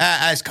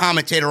as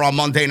commentator on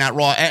Monday Night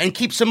Raw and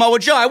keep Samoa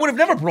Joe. I would have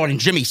never brought in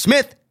Jimmy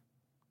Smith.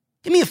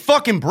 Give me a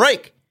fucking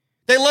break.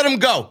 They let him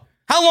go.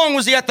 How long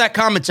was he at that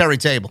commentary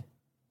table?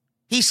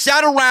 He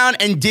sat around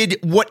and did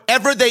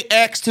whatever they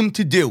asked him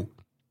to do.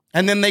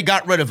 And then they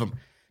got rid of him.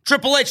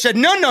 Triple H said,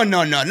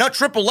 no.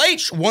 Triple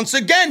H, once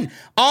again,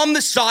 on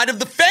the side of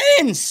the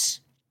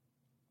fans.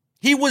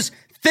 He was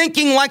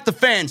thinking like the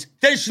fans.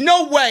 There's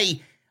no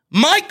way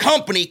my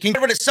company can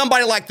get rid of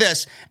somebody like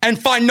this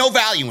and find no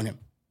value in him.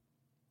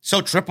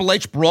 So Triple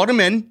H brought him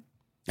in.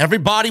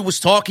 Everybody was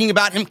talking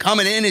about him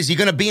coming in. Is he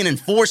going to be an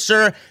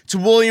enforcer to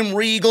William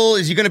Regal?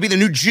 Is he going to be the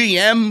new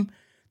GM?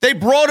 They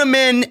brought him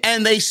in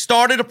and they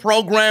started a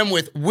program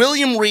with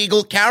William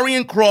Regal,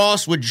 Karrion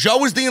Kross, with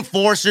Joe as the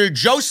enforcer,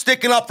 Joe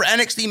sticking up for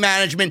NXT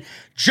management,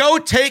 Joe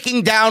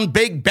taking down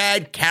big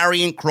bad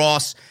Karrion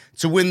Kross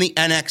to win the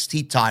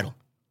NXT title.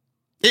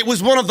 It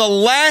was one of the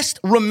last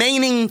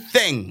remaining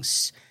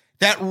things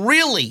that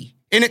really,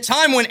 in a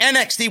time when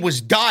NXT was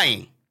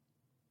dying,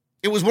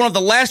 it was one of the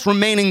last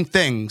remaining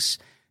things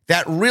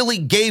that really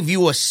gave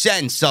you a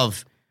sense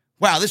of,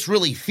 wow, this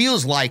really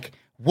feels like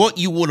what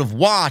you would have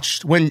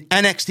watched when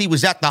NXT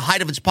was at the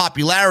height of its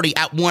popularity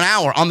at 1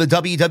 hour on the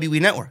WWE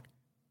Network.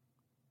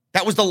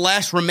 That was the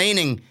last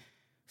remaining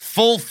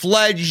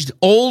full-fledged,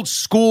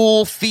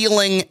 old-school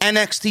feeling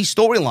NXT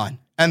storyline.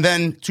 And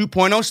then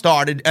 2.0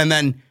 started, and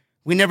then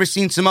we never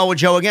seen Samoa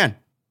Joe again.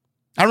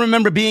 I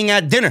remember being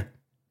at dinner,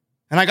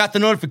 and I got the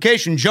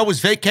notification Joe was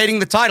vacating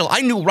the title.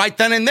 I knew right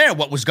then and there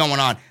what was going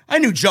on. I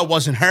knew Joe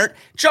wasn't hurt.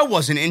 Joe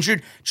wasn't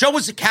injured. Joe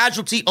was a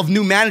casualty of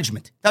new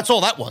management. That's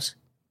all that was.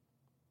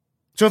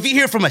 So if you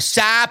hear from a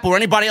SAP or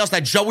anybody else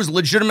that Joe was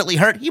legitimately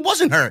hurt, he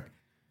wasn't hurt.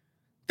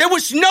 There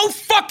was no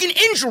fucking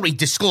injury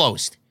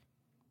disclosed.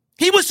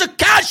 He was a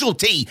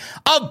casualty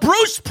of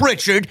Bruce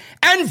Pritchard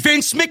and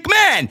Vince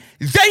McMahon.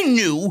 They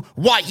knew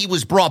why he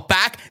was brought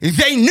back.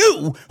 They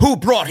knew who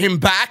brought him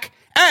back.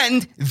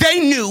 And they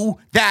knew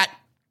that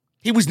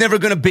he was never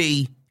going to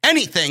be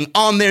anything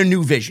on their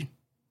new vision,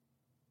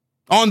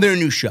 on their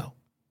new show.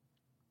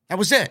 That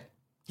was it.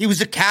 He was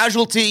a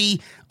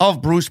casualty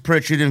of Bruce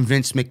Pritchard and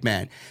Vince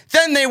McMahon.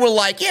 Then they were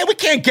like, yeah, we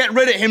can't get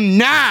rid of him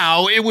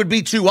now. It would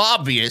be too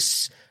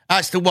obvious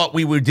as to what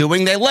we were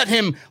doing. They let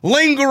him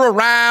linger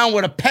around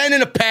with a pen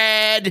and a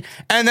pad,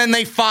 and then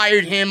they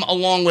fired him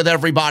along with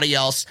everybody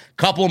else a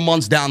couple of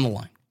months down the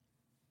line.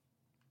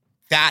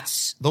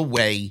 That's the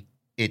way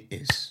it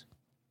is.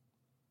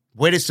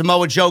 Where does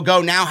Samoa Joe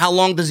go now? How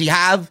long does he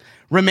have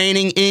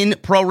remaining in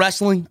pro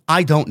wrestling?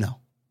 I don't know.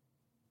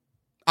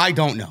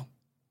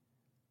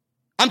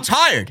 I'm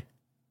tired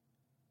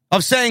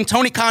of saying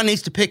Tony Khan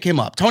needs to pick him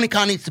up. Tony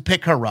Khan needs to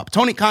pick her up.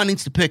 Tony Khan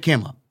needs to pick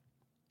him up.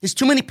 There's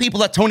too many people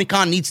that Tony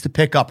Khan needs to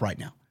pick up right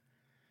now.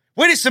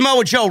 Where does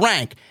Samoa Joe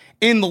rank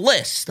in the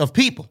list of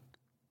people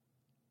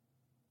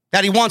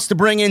that he wants to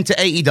bring into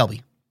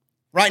AEW?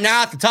 Right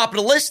now, at the top of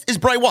the list is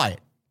Bray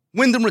Wyatt,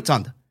 Wyndham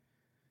Rotunda,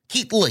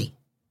 Keith Lee,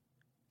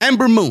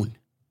 Ember Moon,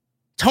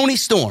 Tony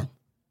Storm,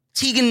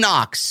 Tegan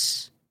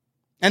Nox,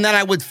 and then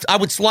I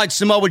would slide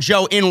Samoa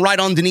Joe in right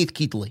underneath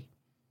Keith Lee.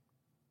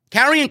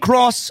 Karrion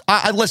Kross,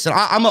 listen,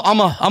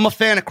 I'm a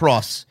fan of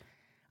Kross.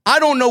 I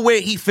don't know where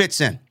he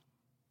fits in.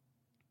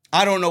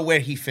 I don't know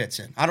what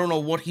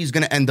he's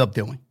going to end up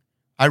doing.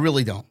 I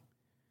really don't.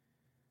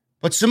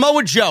 But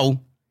Samoa Joe,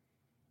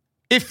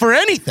 if for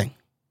anything,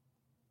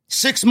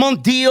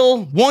 6-month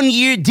deal,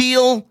 1-year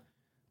deal,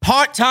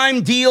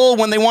 part-time deal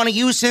when they want to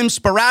use him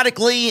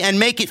sporadically and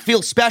make it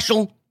feel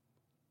special,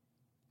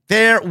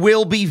 there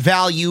will be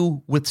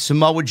value with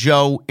Samoa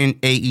Joe in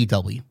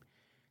AEW.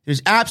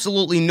 There's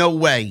absolutely no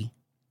way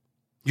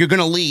you're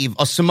going to leave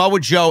a Samoa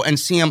Joe and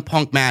CM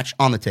Punk match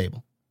on the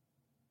table.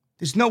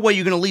 There's no way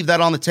you're going to leave that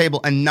on the table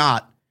and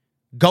not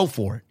go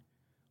for it.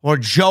 Or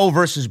Joe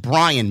versus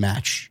Bryan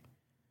match.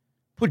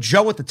 Put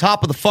Joe at the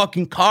top of the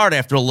fucking card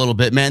after a little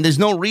bit, man. There's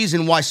no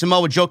reason why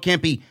Samoa Joe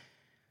can't be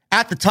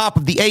at the top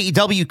of the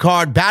AEW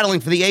card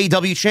battling for the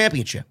AEW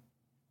championship.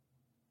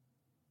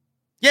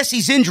 Yes,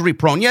 he's injury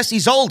prone. Yes,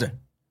 he's older.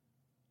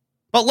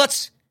 But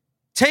let's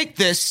take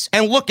this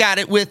and look at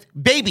it with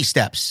baby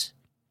steps.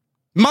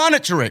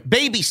 Monitor it,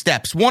 baby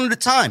steps, one at a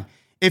time.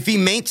 If he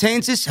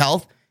maintains his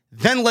health,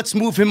 then let's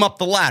move him up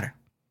the ladder.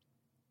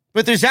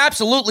 But there's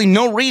absolutely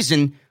no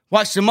reason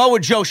why Samoa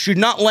Joe should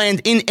not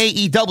land in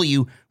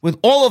AEW with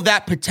all of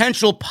that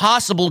potential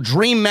possible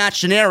dream match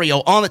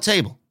scenario on the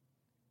table.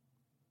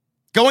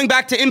 Going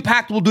back to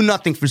Impact will do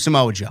nothing for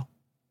Samoa Joe.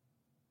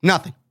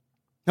 Nothing.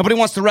 Nobody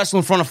wants to wrestle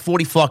in front of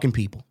 40 fucking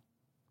people.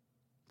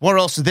 Where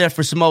else is there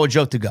for Samoa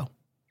Joe to go?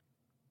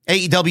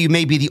 AEW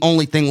may be the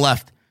only thing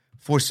left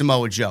for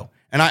Samoa Joe.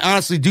 And I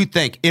honestly do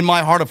think, in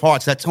my heart of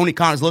hearts, that Tony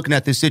Khan is looking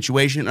at this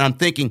situation, and I'm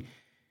thinking,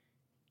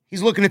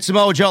 he's looking at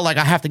Samoa Joe like,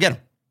 I have to get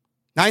him.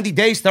 90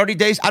 days, 30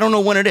 days, I don't know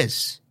when it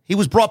is. He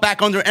was brought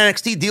back under an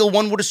NXT deal.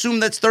 One would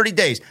assume that's 30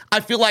 days. I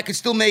feel like it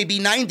still may be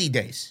 90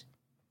 days.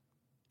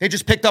 They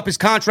just picked up his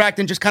contract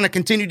and just kind of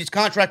continued his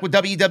contract with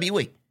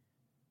WWE.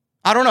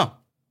 I don't know.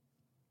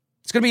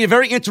 It's going to be a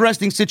very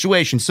interesting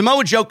situation.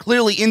 Samoa Joe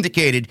clearly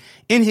indicated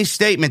in his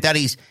statement that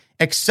he's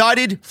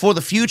excited for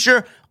the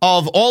future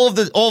of all of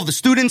the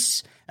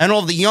students and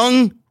all of the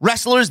young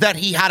wrestlers that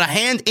he had a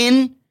hand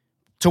in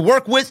to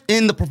work with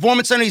in the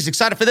Performance Center. He's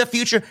excited for their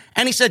future.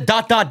 And he said, ...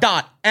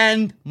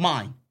 and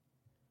mine.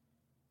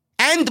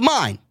 And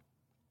mine.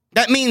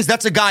 That means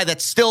that's a guy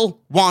that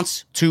still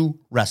wants to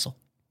wrestle.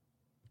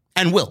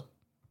 And will.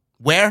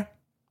 Where?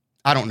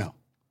 I don't know.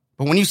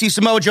 But when you see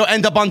Samoa Joe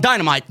end up on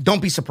Dynamite,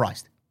 don't be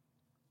surprised.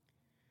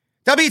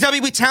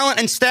 WWE talent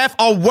and staff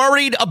are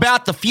worried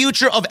about the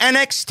future of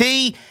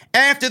NXT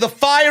after the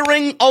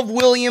firing of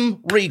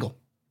William Regal.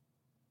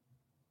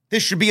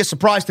 This should be a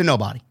surprise to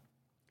nobody.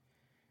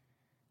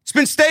 It's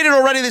been stated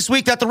already this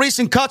week that the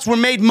recent cuts were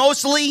made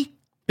mostly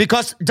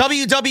because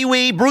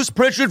WWE, Bruce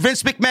Pritchard,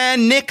 Vince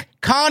McMahon, Nick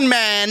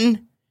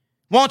Khanman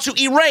want to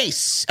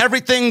erase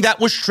everything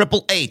that was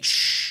Triple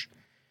H.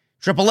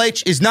 Triple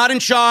H is not in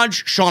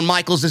charge, Shawn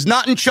Michaels is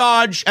not in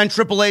charge, and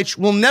Triple H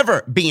will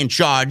never be in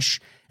charge.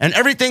 And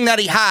everything that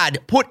he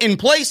had put in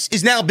place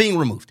is now being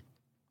removed.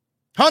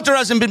 Hunter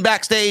hasn't been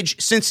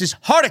backstage since his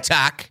heart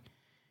attack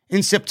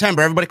in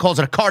September. Everybody calls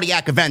it a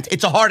cardiac event.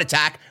 It's a heart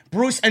attack.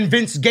 Bruce and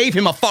Vince gave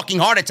him a fucking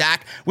heart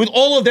attack with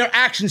all of their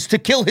actions to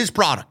kill his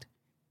product.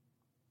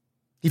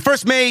 He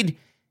first made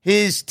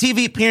his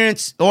TV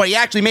appearance, or he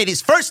actually made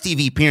his first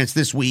TV appearance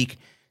this week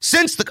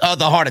since the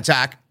heart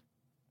attack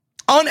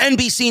on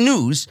NBC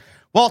News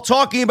while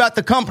talking about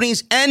the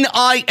company's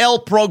NIL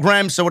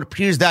program. So it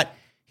appears that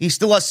he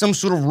still has some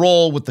sort of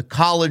role with the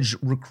college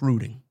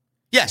recruiting.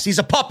 Yes, he's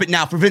a puppet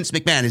now for Vince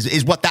McMahon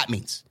is what that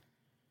means.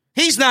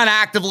 He's not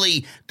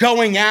actively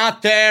going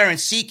out there and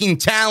seeking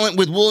talent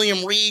with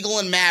William Regal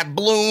and Matt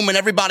Bloom and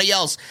everybody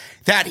else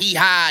that he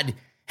had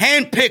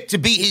handpicked to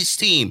be his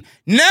team.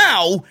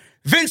 Now,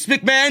 Vince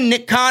McMahon,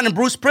 Nick Khan, and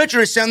Bruce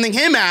Pritchard are sending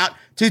him out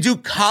to do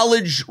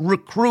college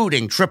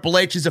recruiting. Triple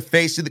H is a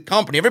face of the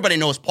company. Everybody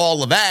knows Paul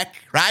Levesque,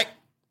 right?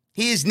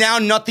 He is now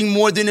nothing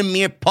more than a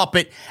mere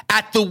puppet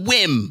at the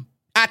whim,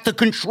 at the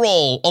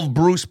control of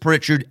Bruce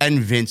Pritchard and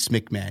Vince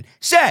McMahon.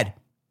 Sad.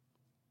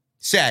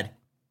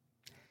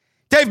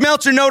 Dave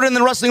Meltzer noted in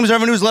the Wrestling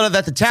Observer newsletter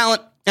that the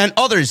talent and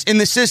others in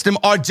the system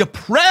are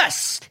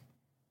depressed.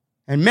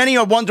 And many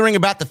are wondering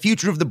about the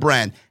future of the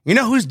brand. You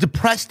know who's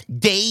depressed,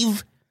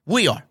 Dave?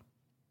 We are.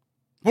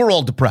 We're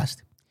all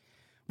depressed.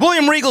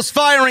 William Regal's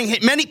firing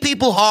hit many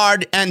people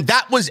hard, and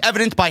that was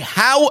evident by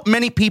how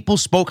many people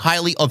spoke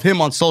highly of him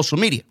on social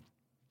media,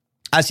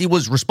 as he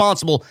was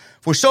responsible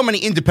for so many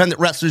independent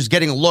wrestlers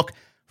getting a look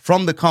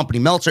from the company.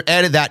 Meltzer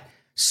added that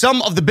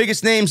some of the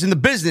biggest names in the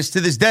business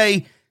to this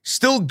day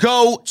still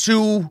go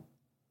to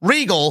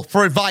Regal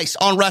for advice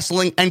on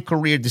wrestling and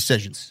career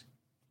decisions.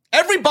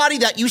 Everybody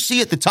that you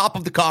see at the top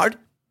of the card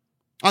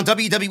on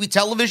WWE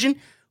television,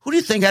 who do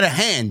you think had a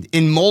hand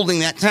in molding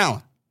that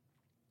talent?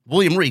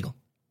 William Regal,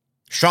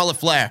 Charlotte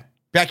Flair,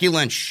 Becky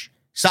Lynch,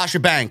 Sasha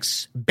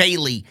Banks,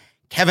 Bayley,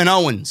 Kevin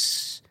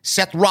Owens,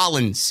 Seth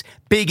Rollins,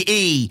 Big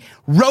E,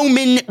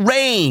 Roman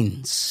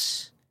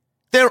Reigns.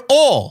 They're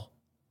all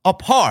a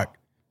part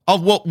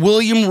of what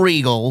William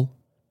Regal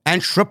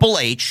and Triple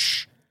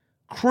H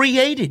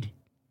created.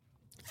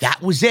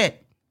 That was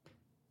it.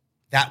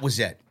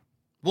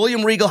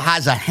 William Regal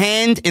has a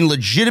hand in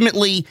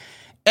legitimately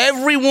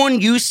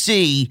everyone you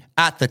see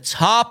at the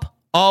top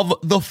of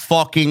the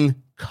fucking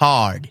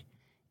card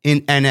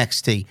in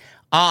NXT.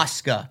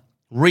 Asuka,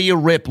 Rhea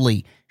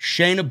Ripley,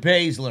 Shayna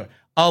Baszler,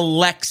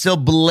 Alexa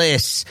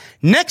Bliss.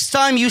 Next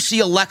time you see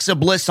Alexa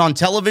Bliss on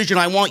television,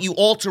 I want you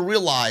all to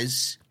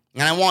realize,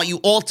 and I want you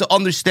all to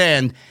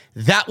understand,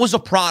 that was a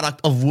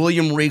product of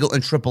William Regal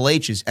and Triple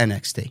H's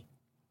NXT.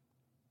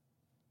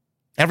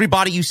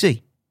 Everybody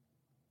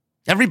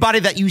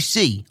that you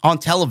see on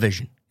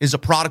television is a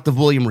product of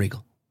William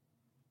Regal.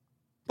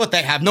 But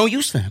they have no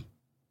use for him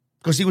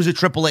because he was a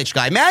Triple H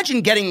guy.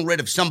 Imagine getting rid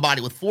of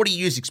somebody with 40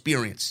 years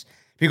experience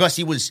because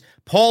he was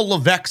Paul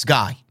Levesque's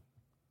guy.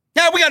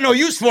 Yeah, we got no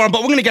use for him,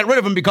 but we're going to get rid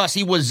of him because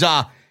he was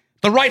the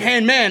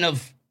right-hand man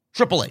of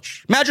Triple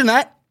H. Imagine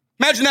that.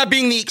 Imagine that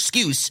being the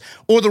excuse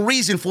or the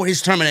reason for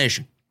his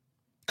termination.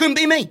 Couldn't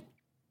be me.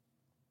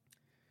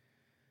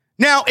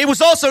 Now, it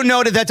was also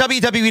noted that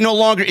WWE no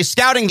longer is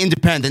scouting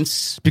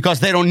independents because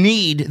they don't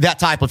need that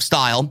type of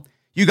style.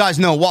 You guys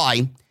know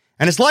why.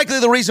 And it's likely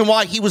the reason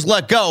why he was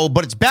let go,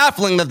 but it's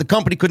baffling that the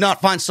company could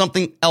not find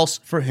something else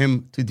for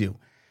him to do.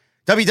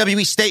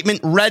 WWE's statement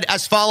read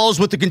as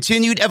follows: with the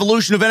continued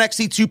evolution of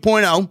NXT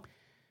 2.0,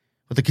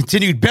 with the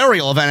continued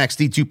burial of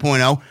NXT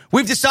 2.0,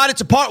 we've decided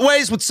to part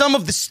ways with some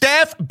of the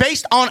staff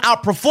based on our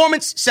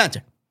Performance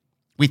Center.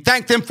 We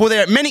thank them for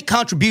their many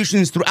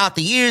contributions throughout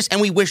the years,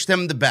 and we wish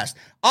them the best.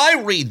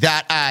 I read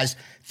that as,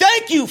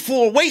 thank you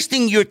for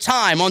wasting your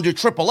time under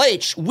Triple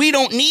H. We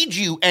don't need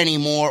you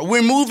anymore.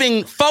 We're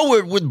moving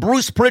forward with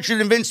Bruce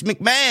Pritchard and Vince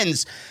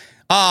McMahon's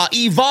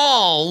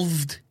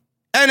evolved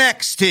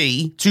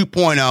NXT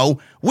 2.0.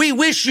 We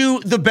wish you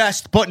the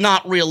best, but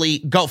not really.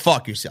 Go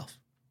fuck yourself.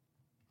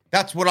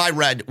 That's what I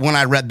read when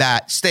I read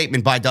that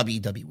statement by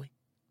WWE.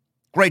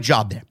 Great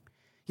job there.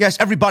 Yes,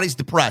 everybody's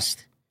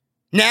depressed.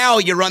 Now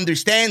you're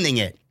understanding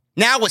it.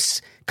 Now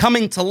it's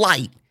coming to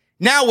light.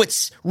 Now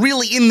it's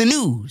really in the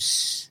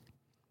news.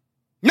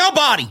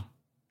 Nobody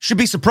should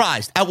be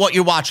surprised at what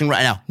you're watching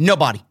right now.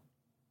 Nobody.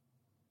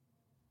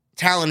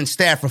 Talent and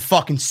staff are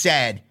fucking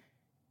sad.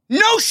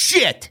 No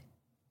shit.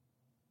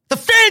 The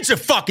fans are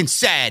fucking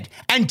sad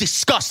and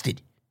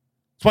disgusted.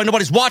 That's why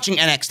nobody's watching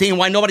NXT and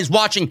why nobody's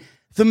watching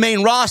the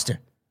main roster.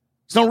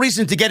 There's no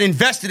reason to get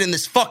invested in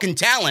this fucking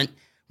talent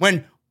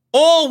when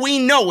all we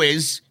know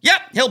is,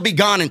 yep, he'll be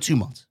gone in 2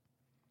 months.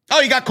 Oh,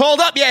 you got called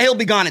up? Yeah, he'll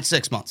be gone in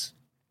 6 months.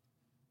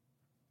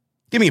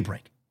 Give me a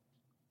break.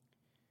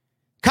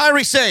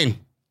 Kairi Sane,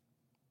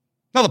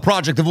 another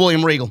project of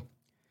William Regal.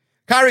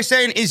 Kairi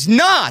Sane is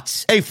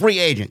not a free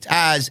agent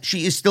as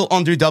she is still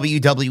under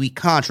WWE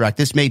contract.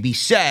 This may be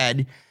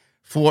sad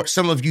for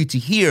some of you to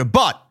hear,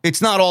 but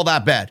it's not all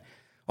that bad.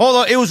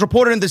 Although it was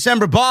reported in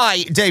December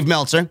by Dave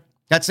Meltzer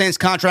that Sane's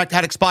contract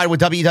had expired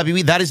with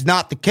WWE, that is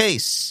not the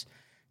case.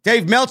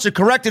 Dave Meltzer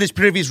corrected his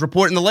previous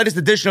report in the latest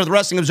edition of the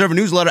Wrestling Observer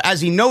newsletter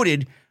as he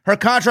noted her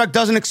contract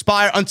doesn't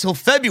expire until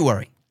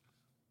February.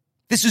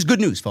 This is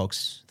good news,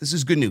 folks. This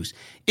is good news.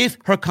 If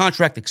her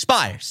contract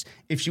expires,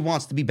 if she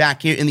wants to be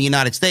back here in the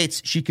United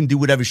States, she can do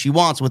whatever she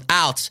wants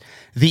without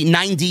the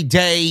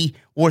 90-day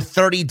or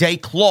 30-day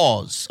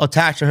clause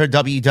attached to her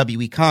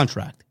WWE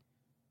contract.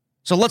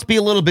 So let's be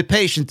a little bit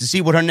patient to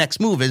see what her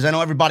next move is. I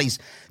know everybody's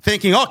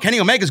thinking, oh, Kenny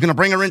Omega's going to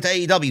bring her into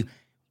AEW.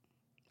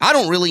 I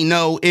don't really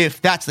know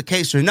if that's the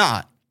case or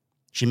not.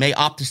 She may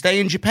opt to stay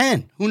in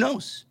Japan. Who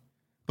knows?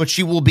 But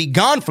she will be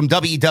gone from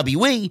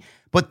WWE,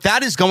 but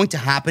that is going to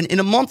happen in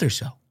a month or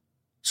so.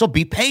 So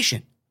be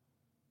patient.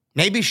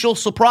 Maybe she'll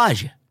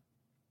surprise you.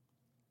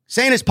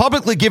 Sane has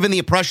publicly given the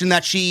impression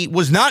that she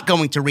was not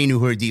going to renew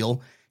her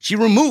deal. She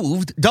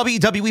removed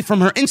WWE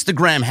from her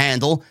Instagram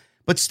handle,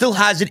 but still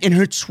has it in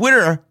her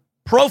Twitter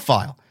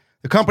profile.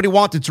 The company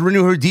wanted to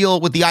renew her deal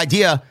with the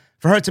idea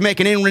for her to make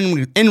an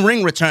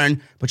in-ring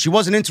return, but she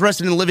wasn't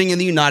interested in living in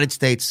the United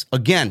States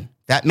again.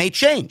 That may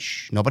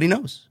change. Nobody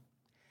knows.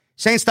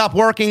 Sane stopped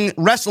working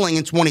wrestling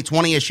in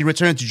 2020 as she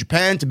returned to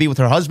Japan to be with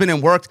her husband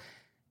and worked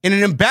in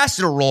an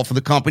ambassador role for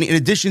the company in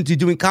addition to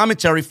doing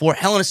commentary for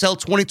Hell in a Cell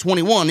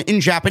 2021 in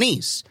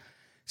Japanese.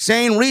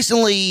 Sane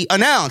recently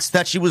announced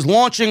that she was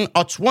launching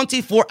a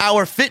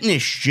 24-hour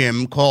fitness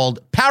gym called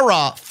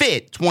Para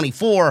Fit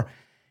 24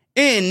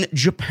 in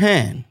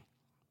Japan.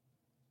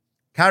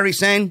 Kairi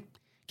Sane,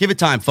 give it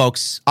time,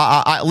 folks.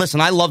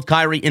 Listen, I loved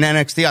Kairi in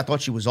NXT. I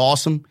thought she was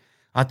awesome.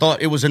 I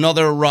thought it was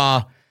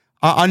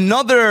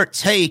another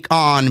take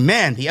on,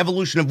 man, the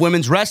evolution of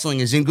women's wrestling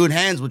is in good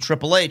hands with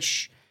Triple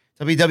H.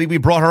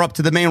 WWE brought her up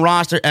to the main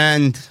roster,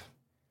 and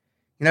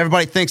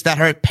everybody thinks that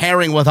her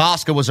pairing with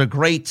Asuka was a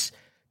great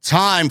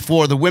time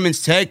for the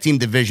women's tag team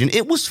division.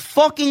 It was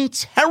fucking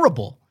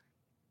terrible.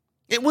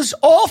 It was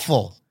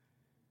awful.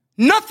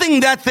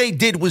 Nothing that they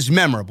did was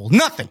memorable.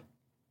 Nothing.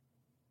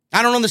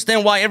 I don't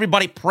understand why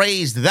everybody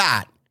praised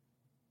that.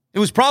 It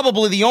was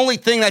probably the only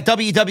thing that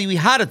WWE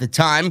had at the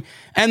time,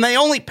 and they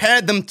only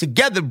paired them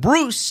together.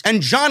 Bruce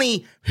and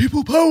Johnny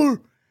People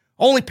Power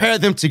only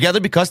paired them together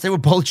because they were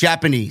both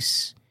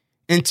Japanese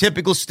in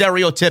typical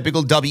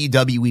stereotypical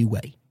WWE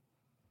way.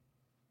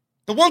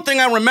 The one thing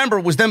I remember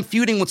was them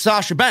feuding with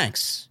Sasha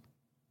Banks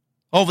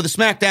over the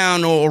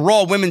SmackDown or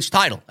Raw Women's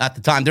title at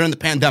the time during the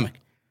pandemic.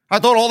 I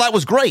thought all that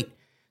was great.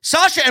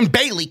 Sasha and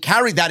Bayley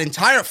carried that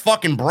entire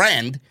fucking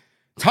brand,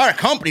 entire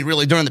company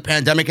really during the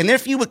pandemic, and their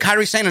feud with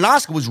Kairi Sane and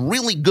Asuka was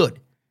really good.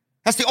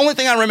 That's the only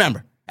thing I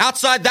remember.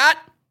 Outside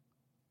that,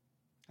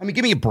 I mean,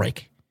 give me a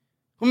break.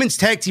 Women's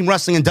tag team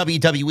wrestling in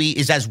WWE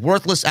is as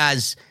worthless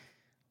as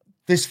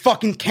this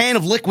fucking can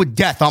of liquid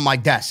death on my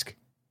desk.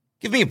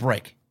 Give me a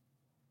break.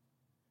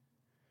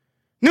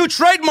 New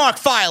trademark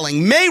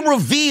filing may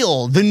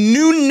reveal the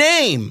new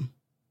name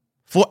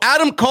for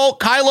Adam Cole,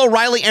 Kyle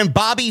O'Reilly, and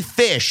Bobby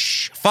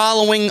Fish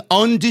following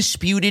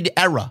Undisputed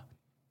Era.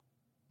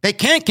 They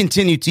can't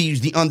continue to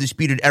use the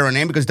Undisputed Era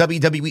name because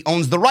WWE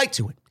owns the right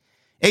to it.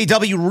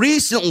 AEW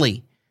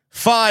recently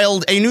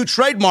filed a new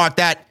trademark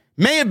that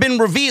may have been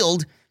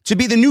revealed to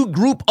be the new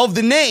group of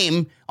the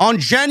name on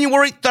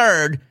January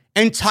 3rd,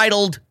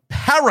 entitled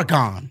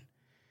Paragon.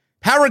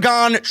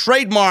 Paragon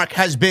trademark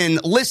has been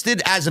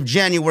listed as of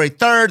January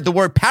 3rd. The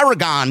word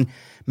paragon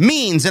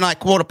means, and I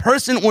quote, a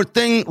person or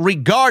thing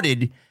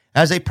regarded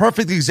as a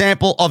perfect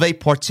example of a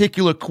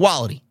particular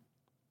quality.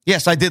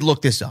 Yes, I did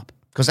look this up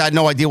because I had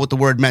no idea what the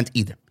word meant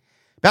either.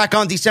 Back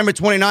on December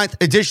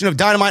 29th edition of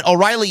Dynamite,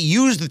 O'Reilly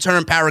used the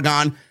term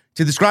paragon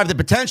to describe the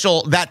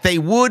potential that they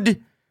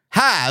would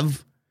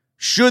have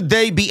should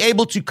they be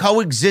able to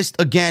coexist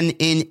again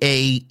in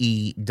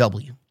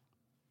AEW.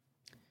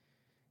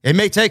 It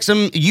may take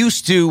some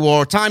used to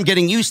or time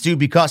getting used to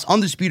because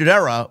Undisputed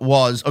Era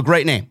was a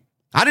great name.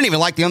 I didn't even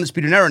like the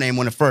Undisputed Era name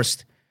when it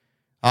first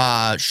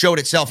showed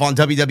itself on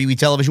WWE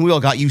television. We all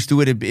got used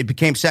to it. It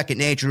became second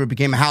nature. It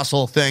became a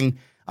household thing.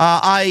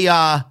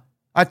 I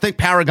think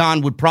Paragon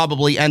would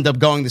probably end up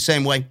going the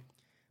same way.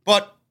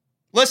 But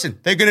listen,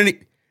 they're gonna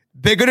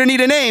They're going to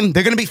need a name.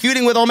 They're going to be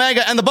feuding with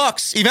Omega and the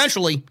Bucks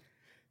eventually.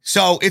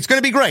 So it's going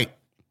to be great.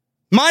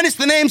 Minus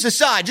the names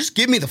aside, just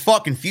give me the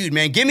fucking feud,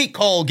 man. Give me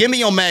Cole. Give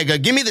me Omega.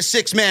 Give me the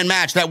 6-man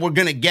match that we're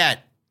going to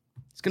get.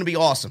 It's going to be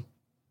awesome.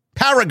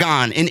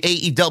 Paragon in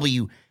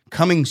AEW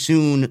coming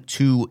soon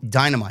to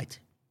Dynamite.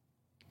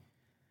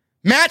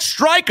 Matt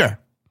Striker.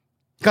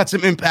 Got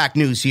some Impact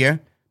news here.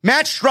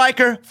 Matt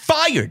Striker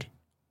fired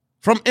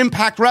from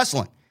Impact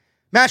Wrestling.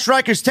 Matt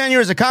Striker's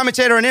tenure as a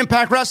commentator on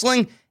Impact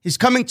Wrestling is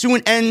coming to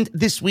an end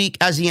this week,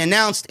 as he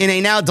announced in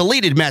a now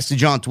deleted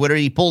message on Twitter.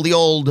 He pulled the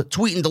old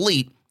tweet and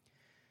delete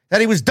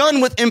that he was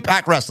done with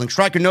Impact Wrestling.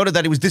 Striker noted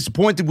that he was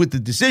disappointed with the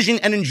decision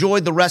and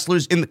enjoyed the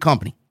wrestlers in the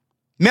company.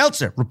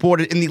 Meltzer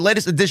reported in the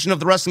latest edition of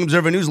the Wrestling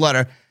Observer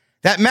newsletter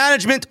that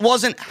management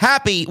wasn't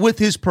happy with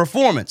his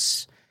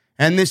performance.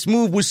 And this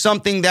move was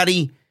something that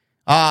he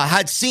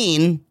had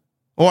seen,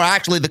 or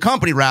actually the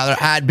company rather,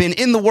 had been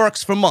in the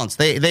works for months.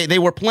 They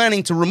were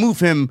planning to remove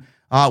him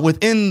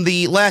within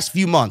the last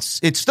few months.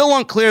 It's still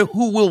unclear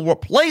who will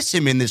replace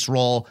him in this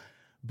role,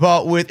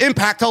 but with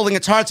Impact holding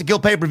its Hard to Kill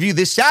pay-per-view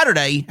this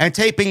Saturday and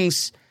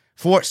tapings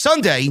for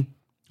Sunday,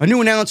 a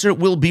new announcer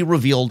will be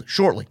revealed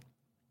shortly.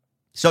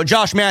 So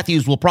Josh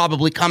Matthews will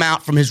probably come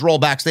out from his role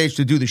backstage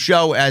to do the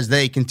show as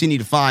they continue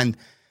to find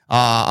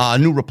a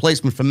new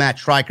replacement for Matt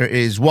Striker,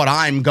 is what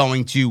I'm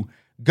going to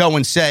go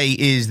and say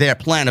is their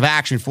plan of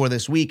action for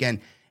this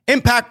weekend.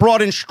 Impact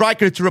brought in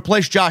Striker to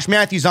replace Josh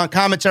Matthews on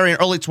commentary in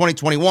early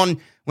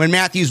 2021 when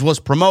Matthews was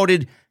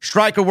promoted.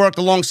 Striker worked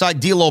alongside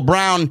D'Lo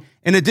Brown.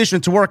 In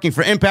addition to working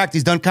for Impact,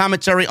 he's done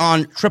commentary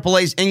on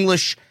AAA's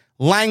English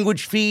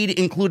language feed,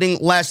 including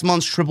last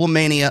month's Triple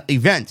Mania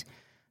event.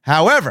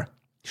 However,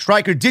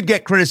 Striker did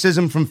get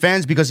criticism from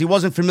fans because he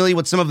wasn't familiar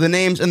with some of the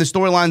names and the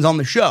storylines on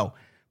the show.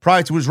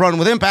 Prior to his run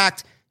with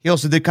Impact, he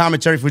also did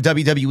commentary for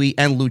WWE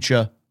and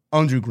Lucha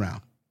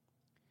Underground.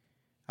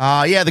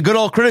 The good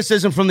old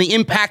criticism from the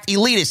Impact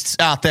elitists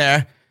out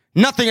there.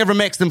 Nothing ever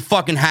makes them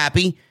fucking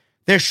happy.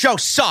 Their show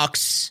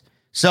sucks.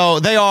 So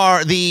they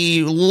are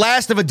the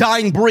last of a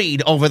dying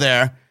breed over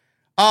there.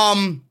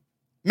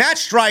 Matt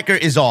Striker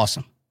is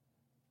awesome.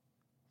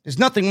 There's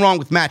nothing wrong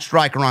with Matt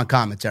Striker on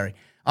commentary.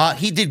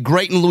 He did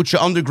great in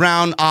Lucha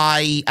Underground.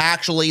 I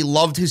actually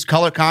loved his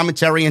color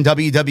commentary in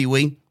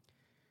WWE.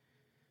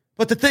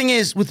 But the thing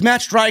is, with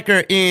Matt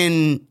Striker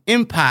in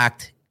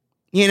Impact,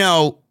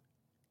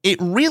 it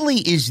really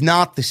is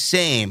not the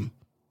same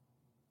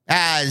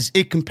as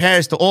it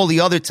compares to all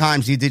the other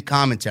times he did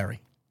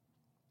commentary.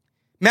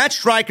 Matt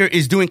Striker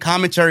is doing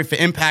commentary for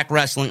Impact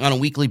Wrestling on a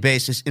weekly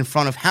basis in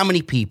front of how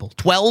many people?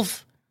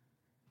 12?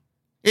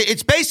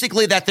 It's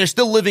basically that they're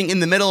still living in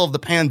the middle of the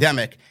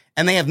pandemic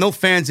and they have no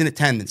fans in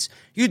attendance.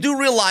 You do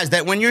realize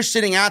that when you're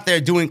sitting out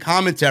there doing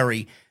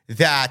commentary,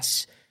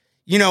 that,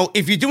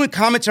 if you're doing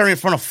commentary in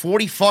front of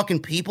 40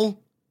 fucking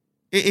people,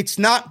 it's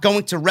not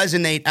going to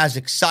resonate as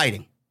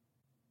exciting.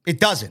 It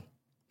doesn't.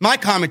 My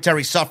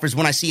commentary suffers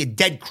when I see a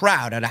dead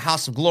crowd at a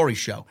House of Glory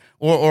show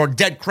or a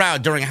dead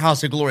crowd during a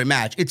House of Glory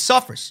match. It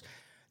suffers.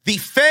 The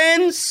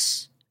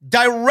fans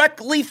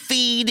directly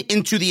feed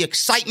into the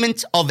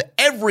excitement of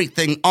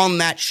everything on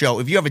that show.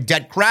 If you have a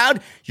dead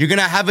crowd, you're going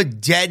to have a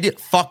dead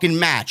fucking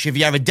match. If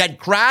you have a dead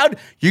crowd,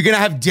 you're going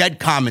to have dead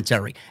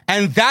commentary.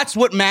 And that's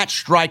what Matt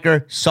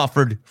Striker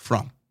suffered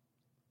from.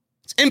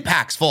 It's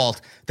Impact's fault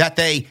that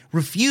they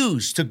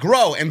refuse to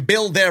grow and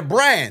build their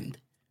brand.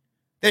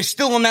 They're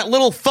still in that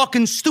little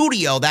fucking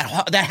studio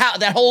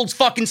that holds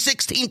fucking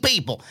 16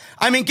 people.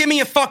 I mean, give me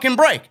a fucking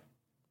break.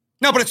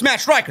 No, but it's Matt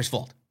Striker's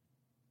fault.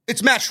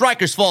 It's Matt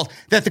Striker's fault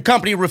that the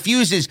company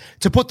refuses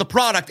to put the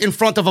product in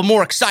front of a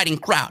more exciting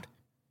crowd.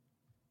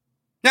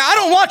 Now, I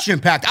don't watch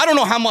Impact. I don't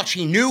know how much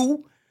he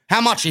knew,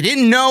 how much he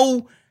didn't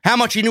know, how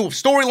much he knew of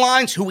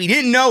storylines, who he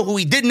didn't know, who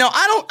he did know.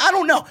 I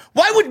don't know.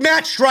 Why would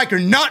Matt Striker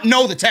not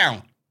know the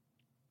talent?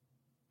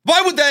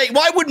 Why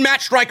would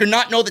Matt Striker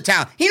not know the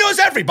talent? He knows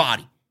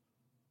everybody.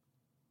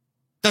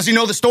 Does he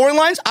know the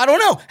storylines? I don't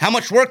know. How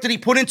much work did he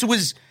put into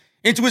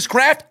his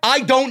craft?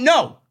 I don't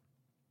know.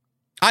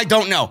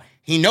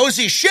 He knows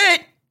his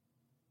shit.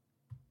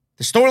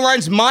 The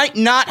storylines might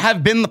not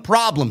have been the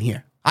problem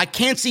here. I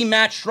can't see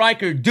Matt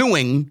Striker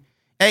doing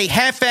a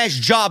half-assed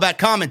job at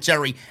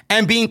commentary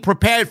and being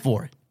prepared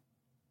for it.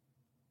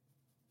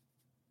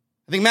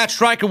 I think Matt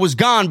Striker was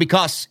gone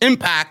because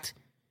Impact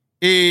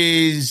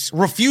is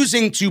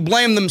refusing to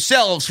blame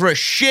themselves for a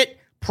shit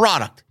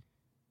product.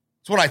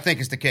 That's what I think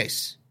is the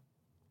case.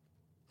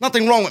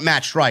 Nothing wrong with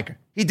Matt Striker.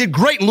 He did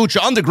great in Lucha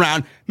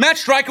Underground. Matt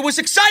Striker was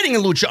exciting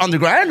in Lucha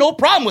Underground. I had no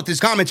problem with his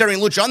commentary in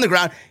Lucha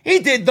Underground. He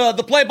did the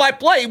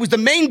play-by-play. He was the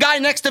main guy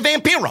next to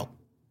Vampiro.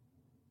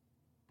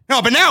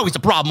 No, but now he's a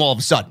problem all of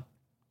a sudden.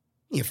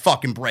 You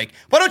fucking break.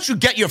 Why don't you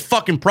get your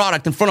fucking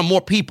product in front of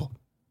more people?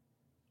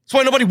 That's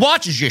why nobody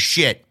watches your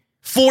shit.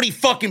 40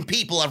 fucking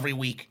people every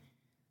week.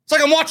 It's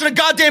like I'm watching a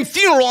goddamn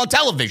funeral on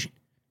television.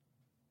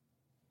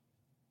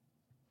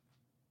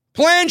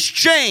 Plans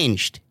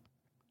changed.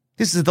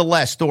 This is the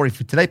last story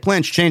for today.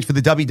 Plans changed for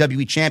the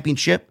WWE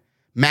Championship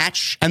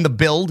match and the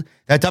build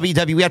that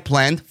WWE had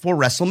planned for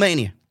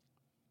WrestleMania.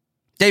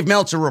 Dave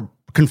Meltzer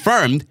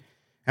confirmed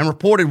and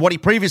reported what he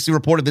previously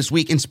reported this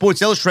week in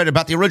Sports Illustrated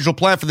about the original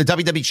plan for the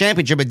WWE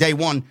Championship at day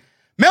one.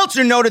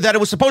 Meltzer noted that it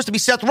was supposed to be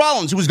Seth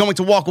Rollins who was going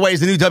to walk away as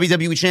the new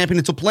WWE Champion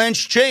until plans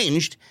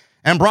changed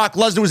and Brock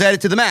Lesnar was added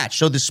to the match.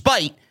 So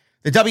despite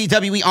the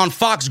WWE on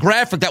Fox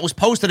graphic that was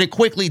posted and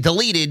quickly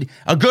deleted,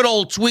 a good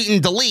old tweet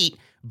and delete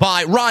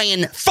by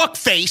Ryan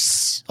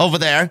Fuckface over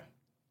there,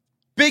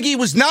 Big E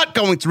was not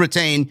going to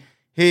retain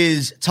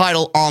his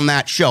title on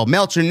that show.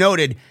 Meltzer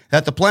noted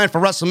that the plan for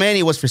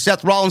WrestleMania was for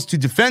Seth Rollins to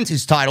defend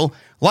his title,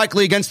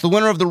 likely against the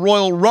winner of the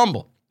Royal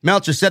Rumble.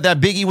 Meltzer said that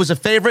Big E was a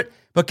favorite,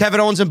 but Kevin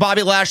Owens and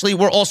Bobby Lashley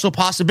were also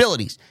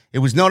possibilities. It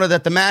was noted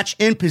that the match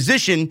in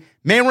position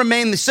may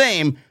remain the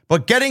same,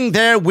 but getting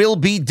there will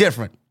be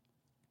different.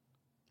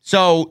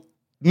 So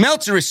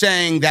Meltzer is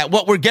saying that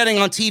what we're getting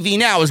on TV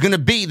now is going to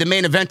be the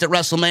main event at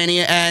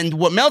WrestleMania, and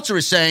what Meltzer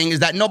is saying is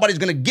that nobody's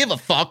going to give a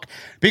fuck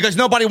because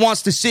nobody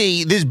wants to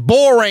see this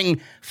boring,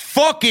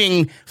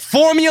 fucking,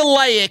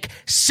 formulaic,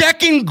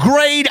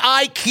 second-grade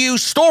IQ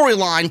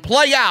storyline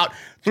play out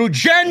through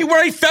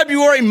January,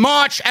 February,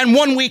 March, and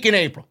 1 week in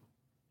April.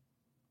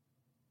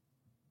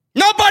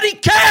 Nobody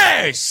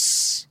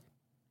cares!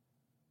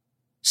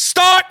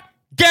 Start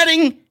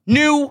getting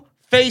new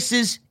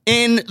faces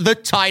in the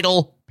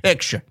title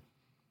picture.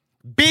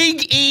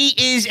 Big E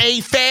is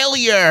a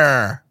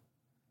failure.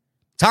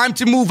 Time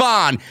to move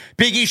on.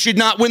 Big E should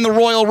not win the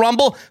Royal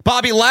Rumble.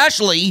 Bobby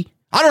Lashley,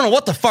 I don't know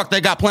what the fuck they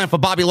got planned for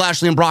Bobby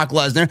Lashley and Brock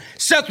Lesnar.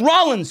 Seth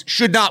Rollins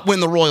should not win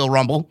the Royal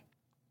Rumble.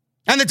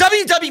 And the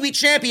WWE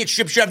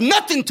Championship should have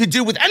nothing to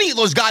do with any of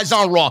those guys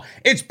on Raw.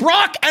 It's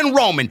Brock and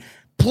Roman.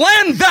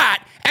 Plan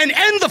that and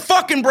end the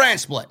fucking brand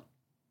split.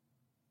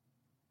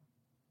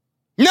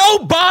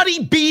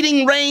 Nobody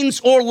beating Reigns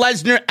or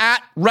Lesnar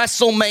at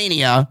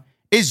WrestleMania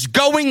is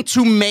going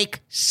to make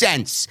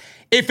sense.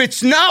 If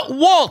it's not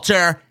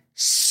Walter,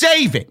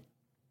 save it.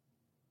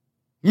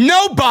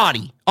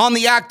 Nobody on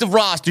the active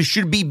roster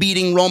should be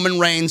beating Roman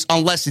Reigns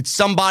unless it's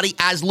somebody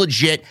as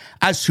legit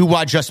as who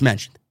I just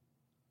mentioned.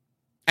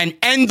 And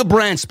end the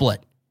brand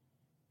split.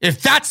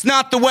 If that's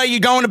not the way you're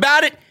going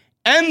about it,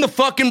 end the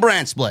fucking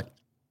brand split.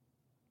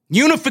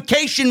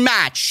 Unification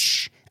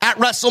match at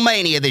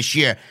WrestleMania this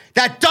year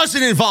that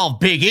doesn't involve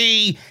Big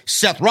E,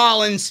 Seth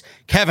Rollins,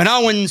 Kevin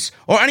Owens,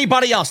 or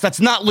anybody else that's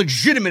not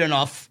legitimate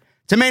enough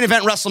to main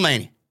event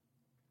WrestleMania.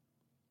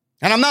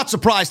 And I'm not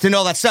surprised to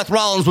know that Seth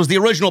Rollins was the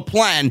original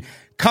plan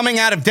coming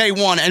out of day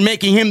one and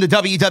making him the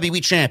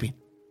WWE champion.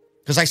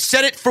 Because I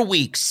said it for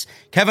weeks.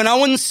 Kevin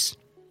Owens,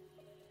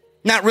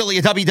 not really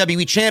a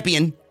WWE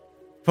champion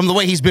from the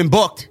way he's been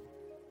booked.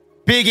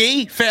 Big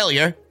E,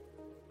 failure.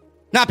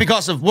 Not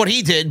because of what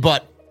he did,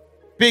 but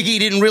Big E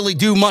didn't really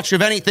do much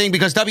of anything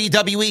because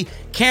WWE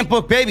can't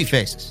book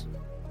babyfaces.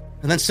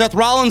 And then Seth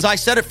Rollins, I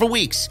said it for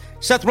weeks.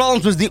 Seth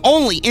Rollins was the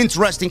only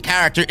interesting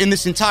character in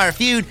this entire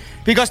feud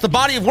because the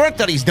body of work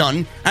that he's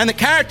done and the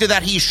character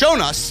that he's shown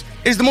us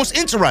is the most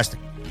interesting.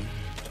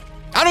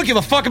 I don't give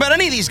a fuck about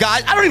any of these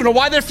guys. I don't even know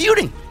why they're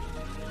feuding.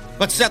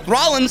 But Seth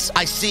Rollins,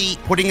 I see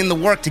putting in the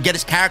work to get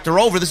his character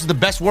over. This is the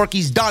best work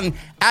he's done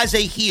as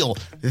a heel.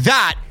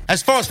 That,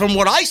 as far as from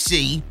what I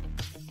see,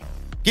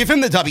 give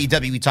him the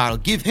WWE title.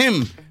 Give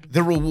him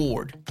the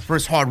reward for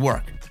his hard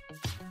work.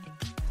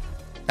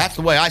 That's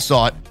the way I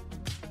saw it.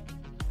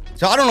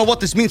 So I don't know what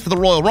this means for the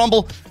Royal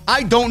Rumble.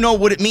 I don't know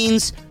what it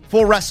means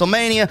for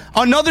WrestleMania.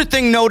 Another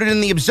thing noted in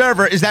The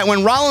Observer is that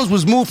when Rollins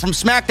was moved from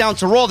SmackDown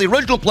to Raw, the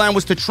original plan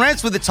was to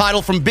transfer the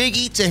title from Big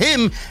E to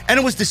him, and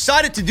it was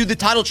decided to do the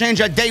title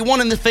change at day one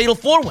in the Fatal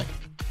 4-Way,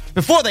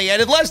 before they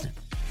added Lesnar.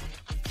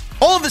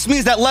 All of this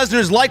means that Lesnar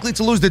is likely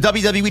to lose the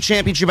WWE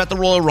Championship at the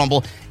Royal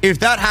Rumble. If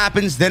that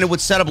happens, then it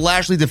would set up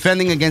Lashley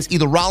defending against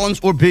either Rollins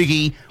or Big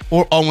E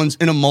or Owens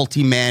in a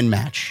multi-man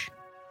match.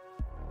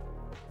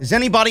 Does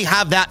anybody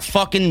have that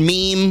fucking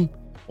meme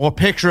or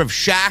picture of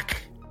Shaq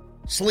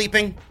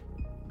sleeping?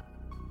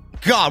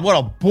 God, what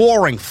a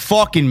boring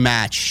fucking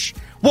match.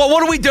 Well,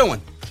 what are we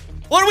doing?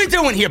 What are we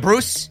doing here,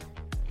 Bruce?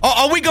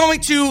 Are we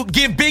going to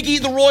give Big E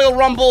the Royal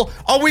Rumble?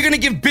 Are we going to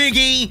give Big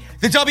E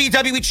the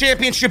WWE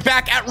Championship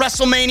back at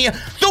WrestleMania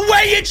the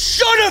way it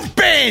should have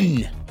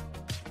been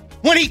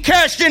when he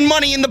cashed in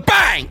Money in the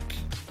Bank?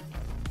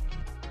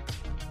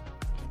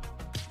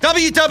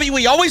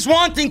 WWE always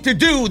wanting to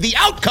do the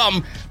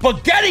outcome,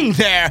 but getting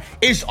there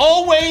is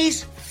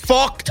always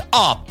fucked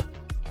up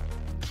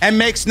and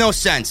makes no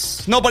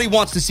sense. Nobody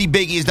wants to see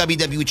Big E as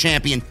WWE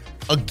Champion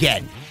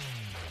again.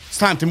 It's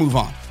time to move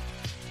on.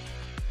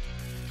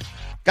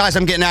 Guys,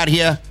 I'm getting out of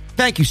here.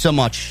 Thank you so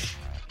much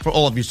for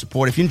all of your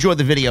support. If you enjoyed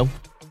the video,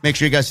 make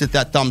sure you guys hit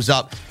that thumbs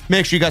up.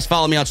 Make sure you guys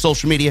follow me on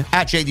social media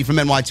at JD from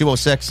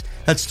NY206.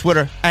 That's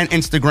Twitter and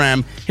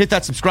Instagram. Hit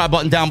that subscribe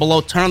button down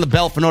below. Turn on the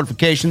bell for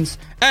notifications.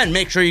 And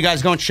make sure you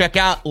guys go and check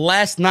out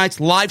last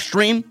night's live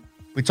stream.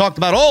 We talked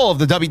about all of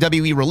the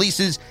WWE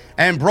releases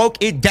and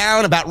broke it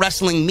down about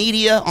wrestling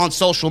media on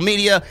social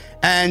media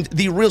and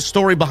the real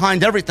story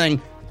behind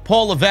everything,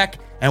 Paul Levesque,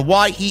 and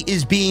why he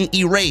is being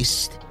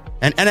erased.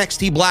 And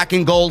NXT Black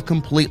and Gold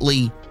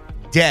completely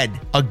dead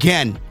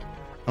again.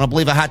 I don't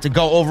believe I had to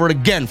go over it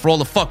again for all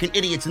the fucking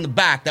idiots in the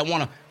back that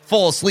want to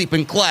fall asleep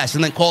in class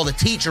and then call the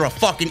teacher a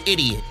fucking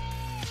idiot.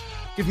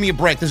 Give me a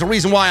break. There's a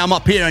reason why I'm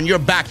up here and you're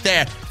back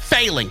there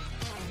failing,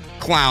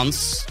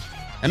 clowns.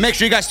 And make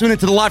sure you guys tune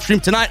into the live stream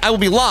tonight. I will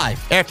be live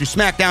after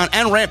SmackDown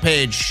and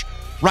Rampage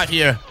right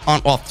here on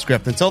Off the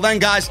Script. Until then,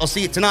 guys, I'll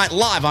see you tonight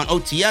live on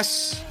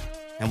OTS,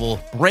 and we'll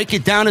break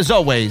it down as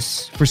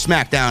always for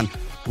SmackDown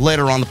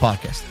later on the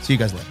podcast. See you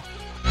guys later.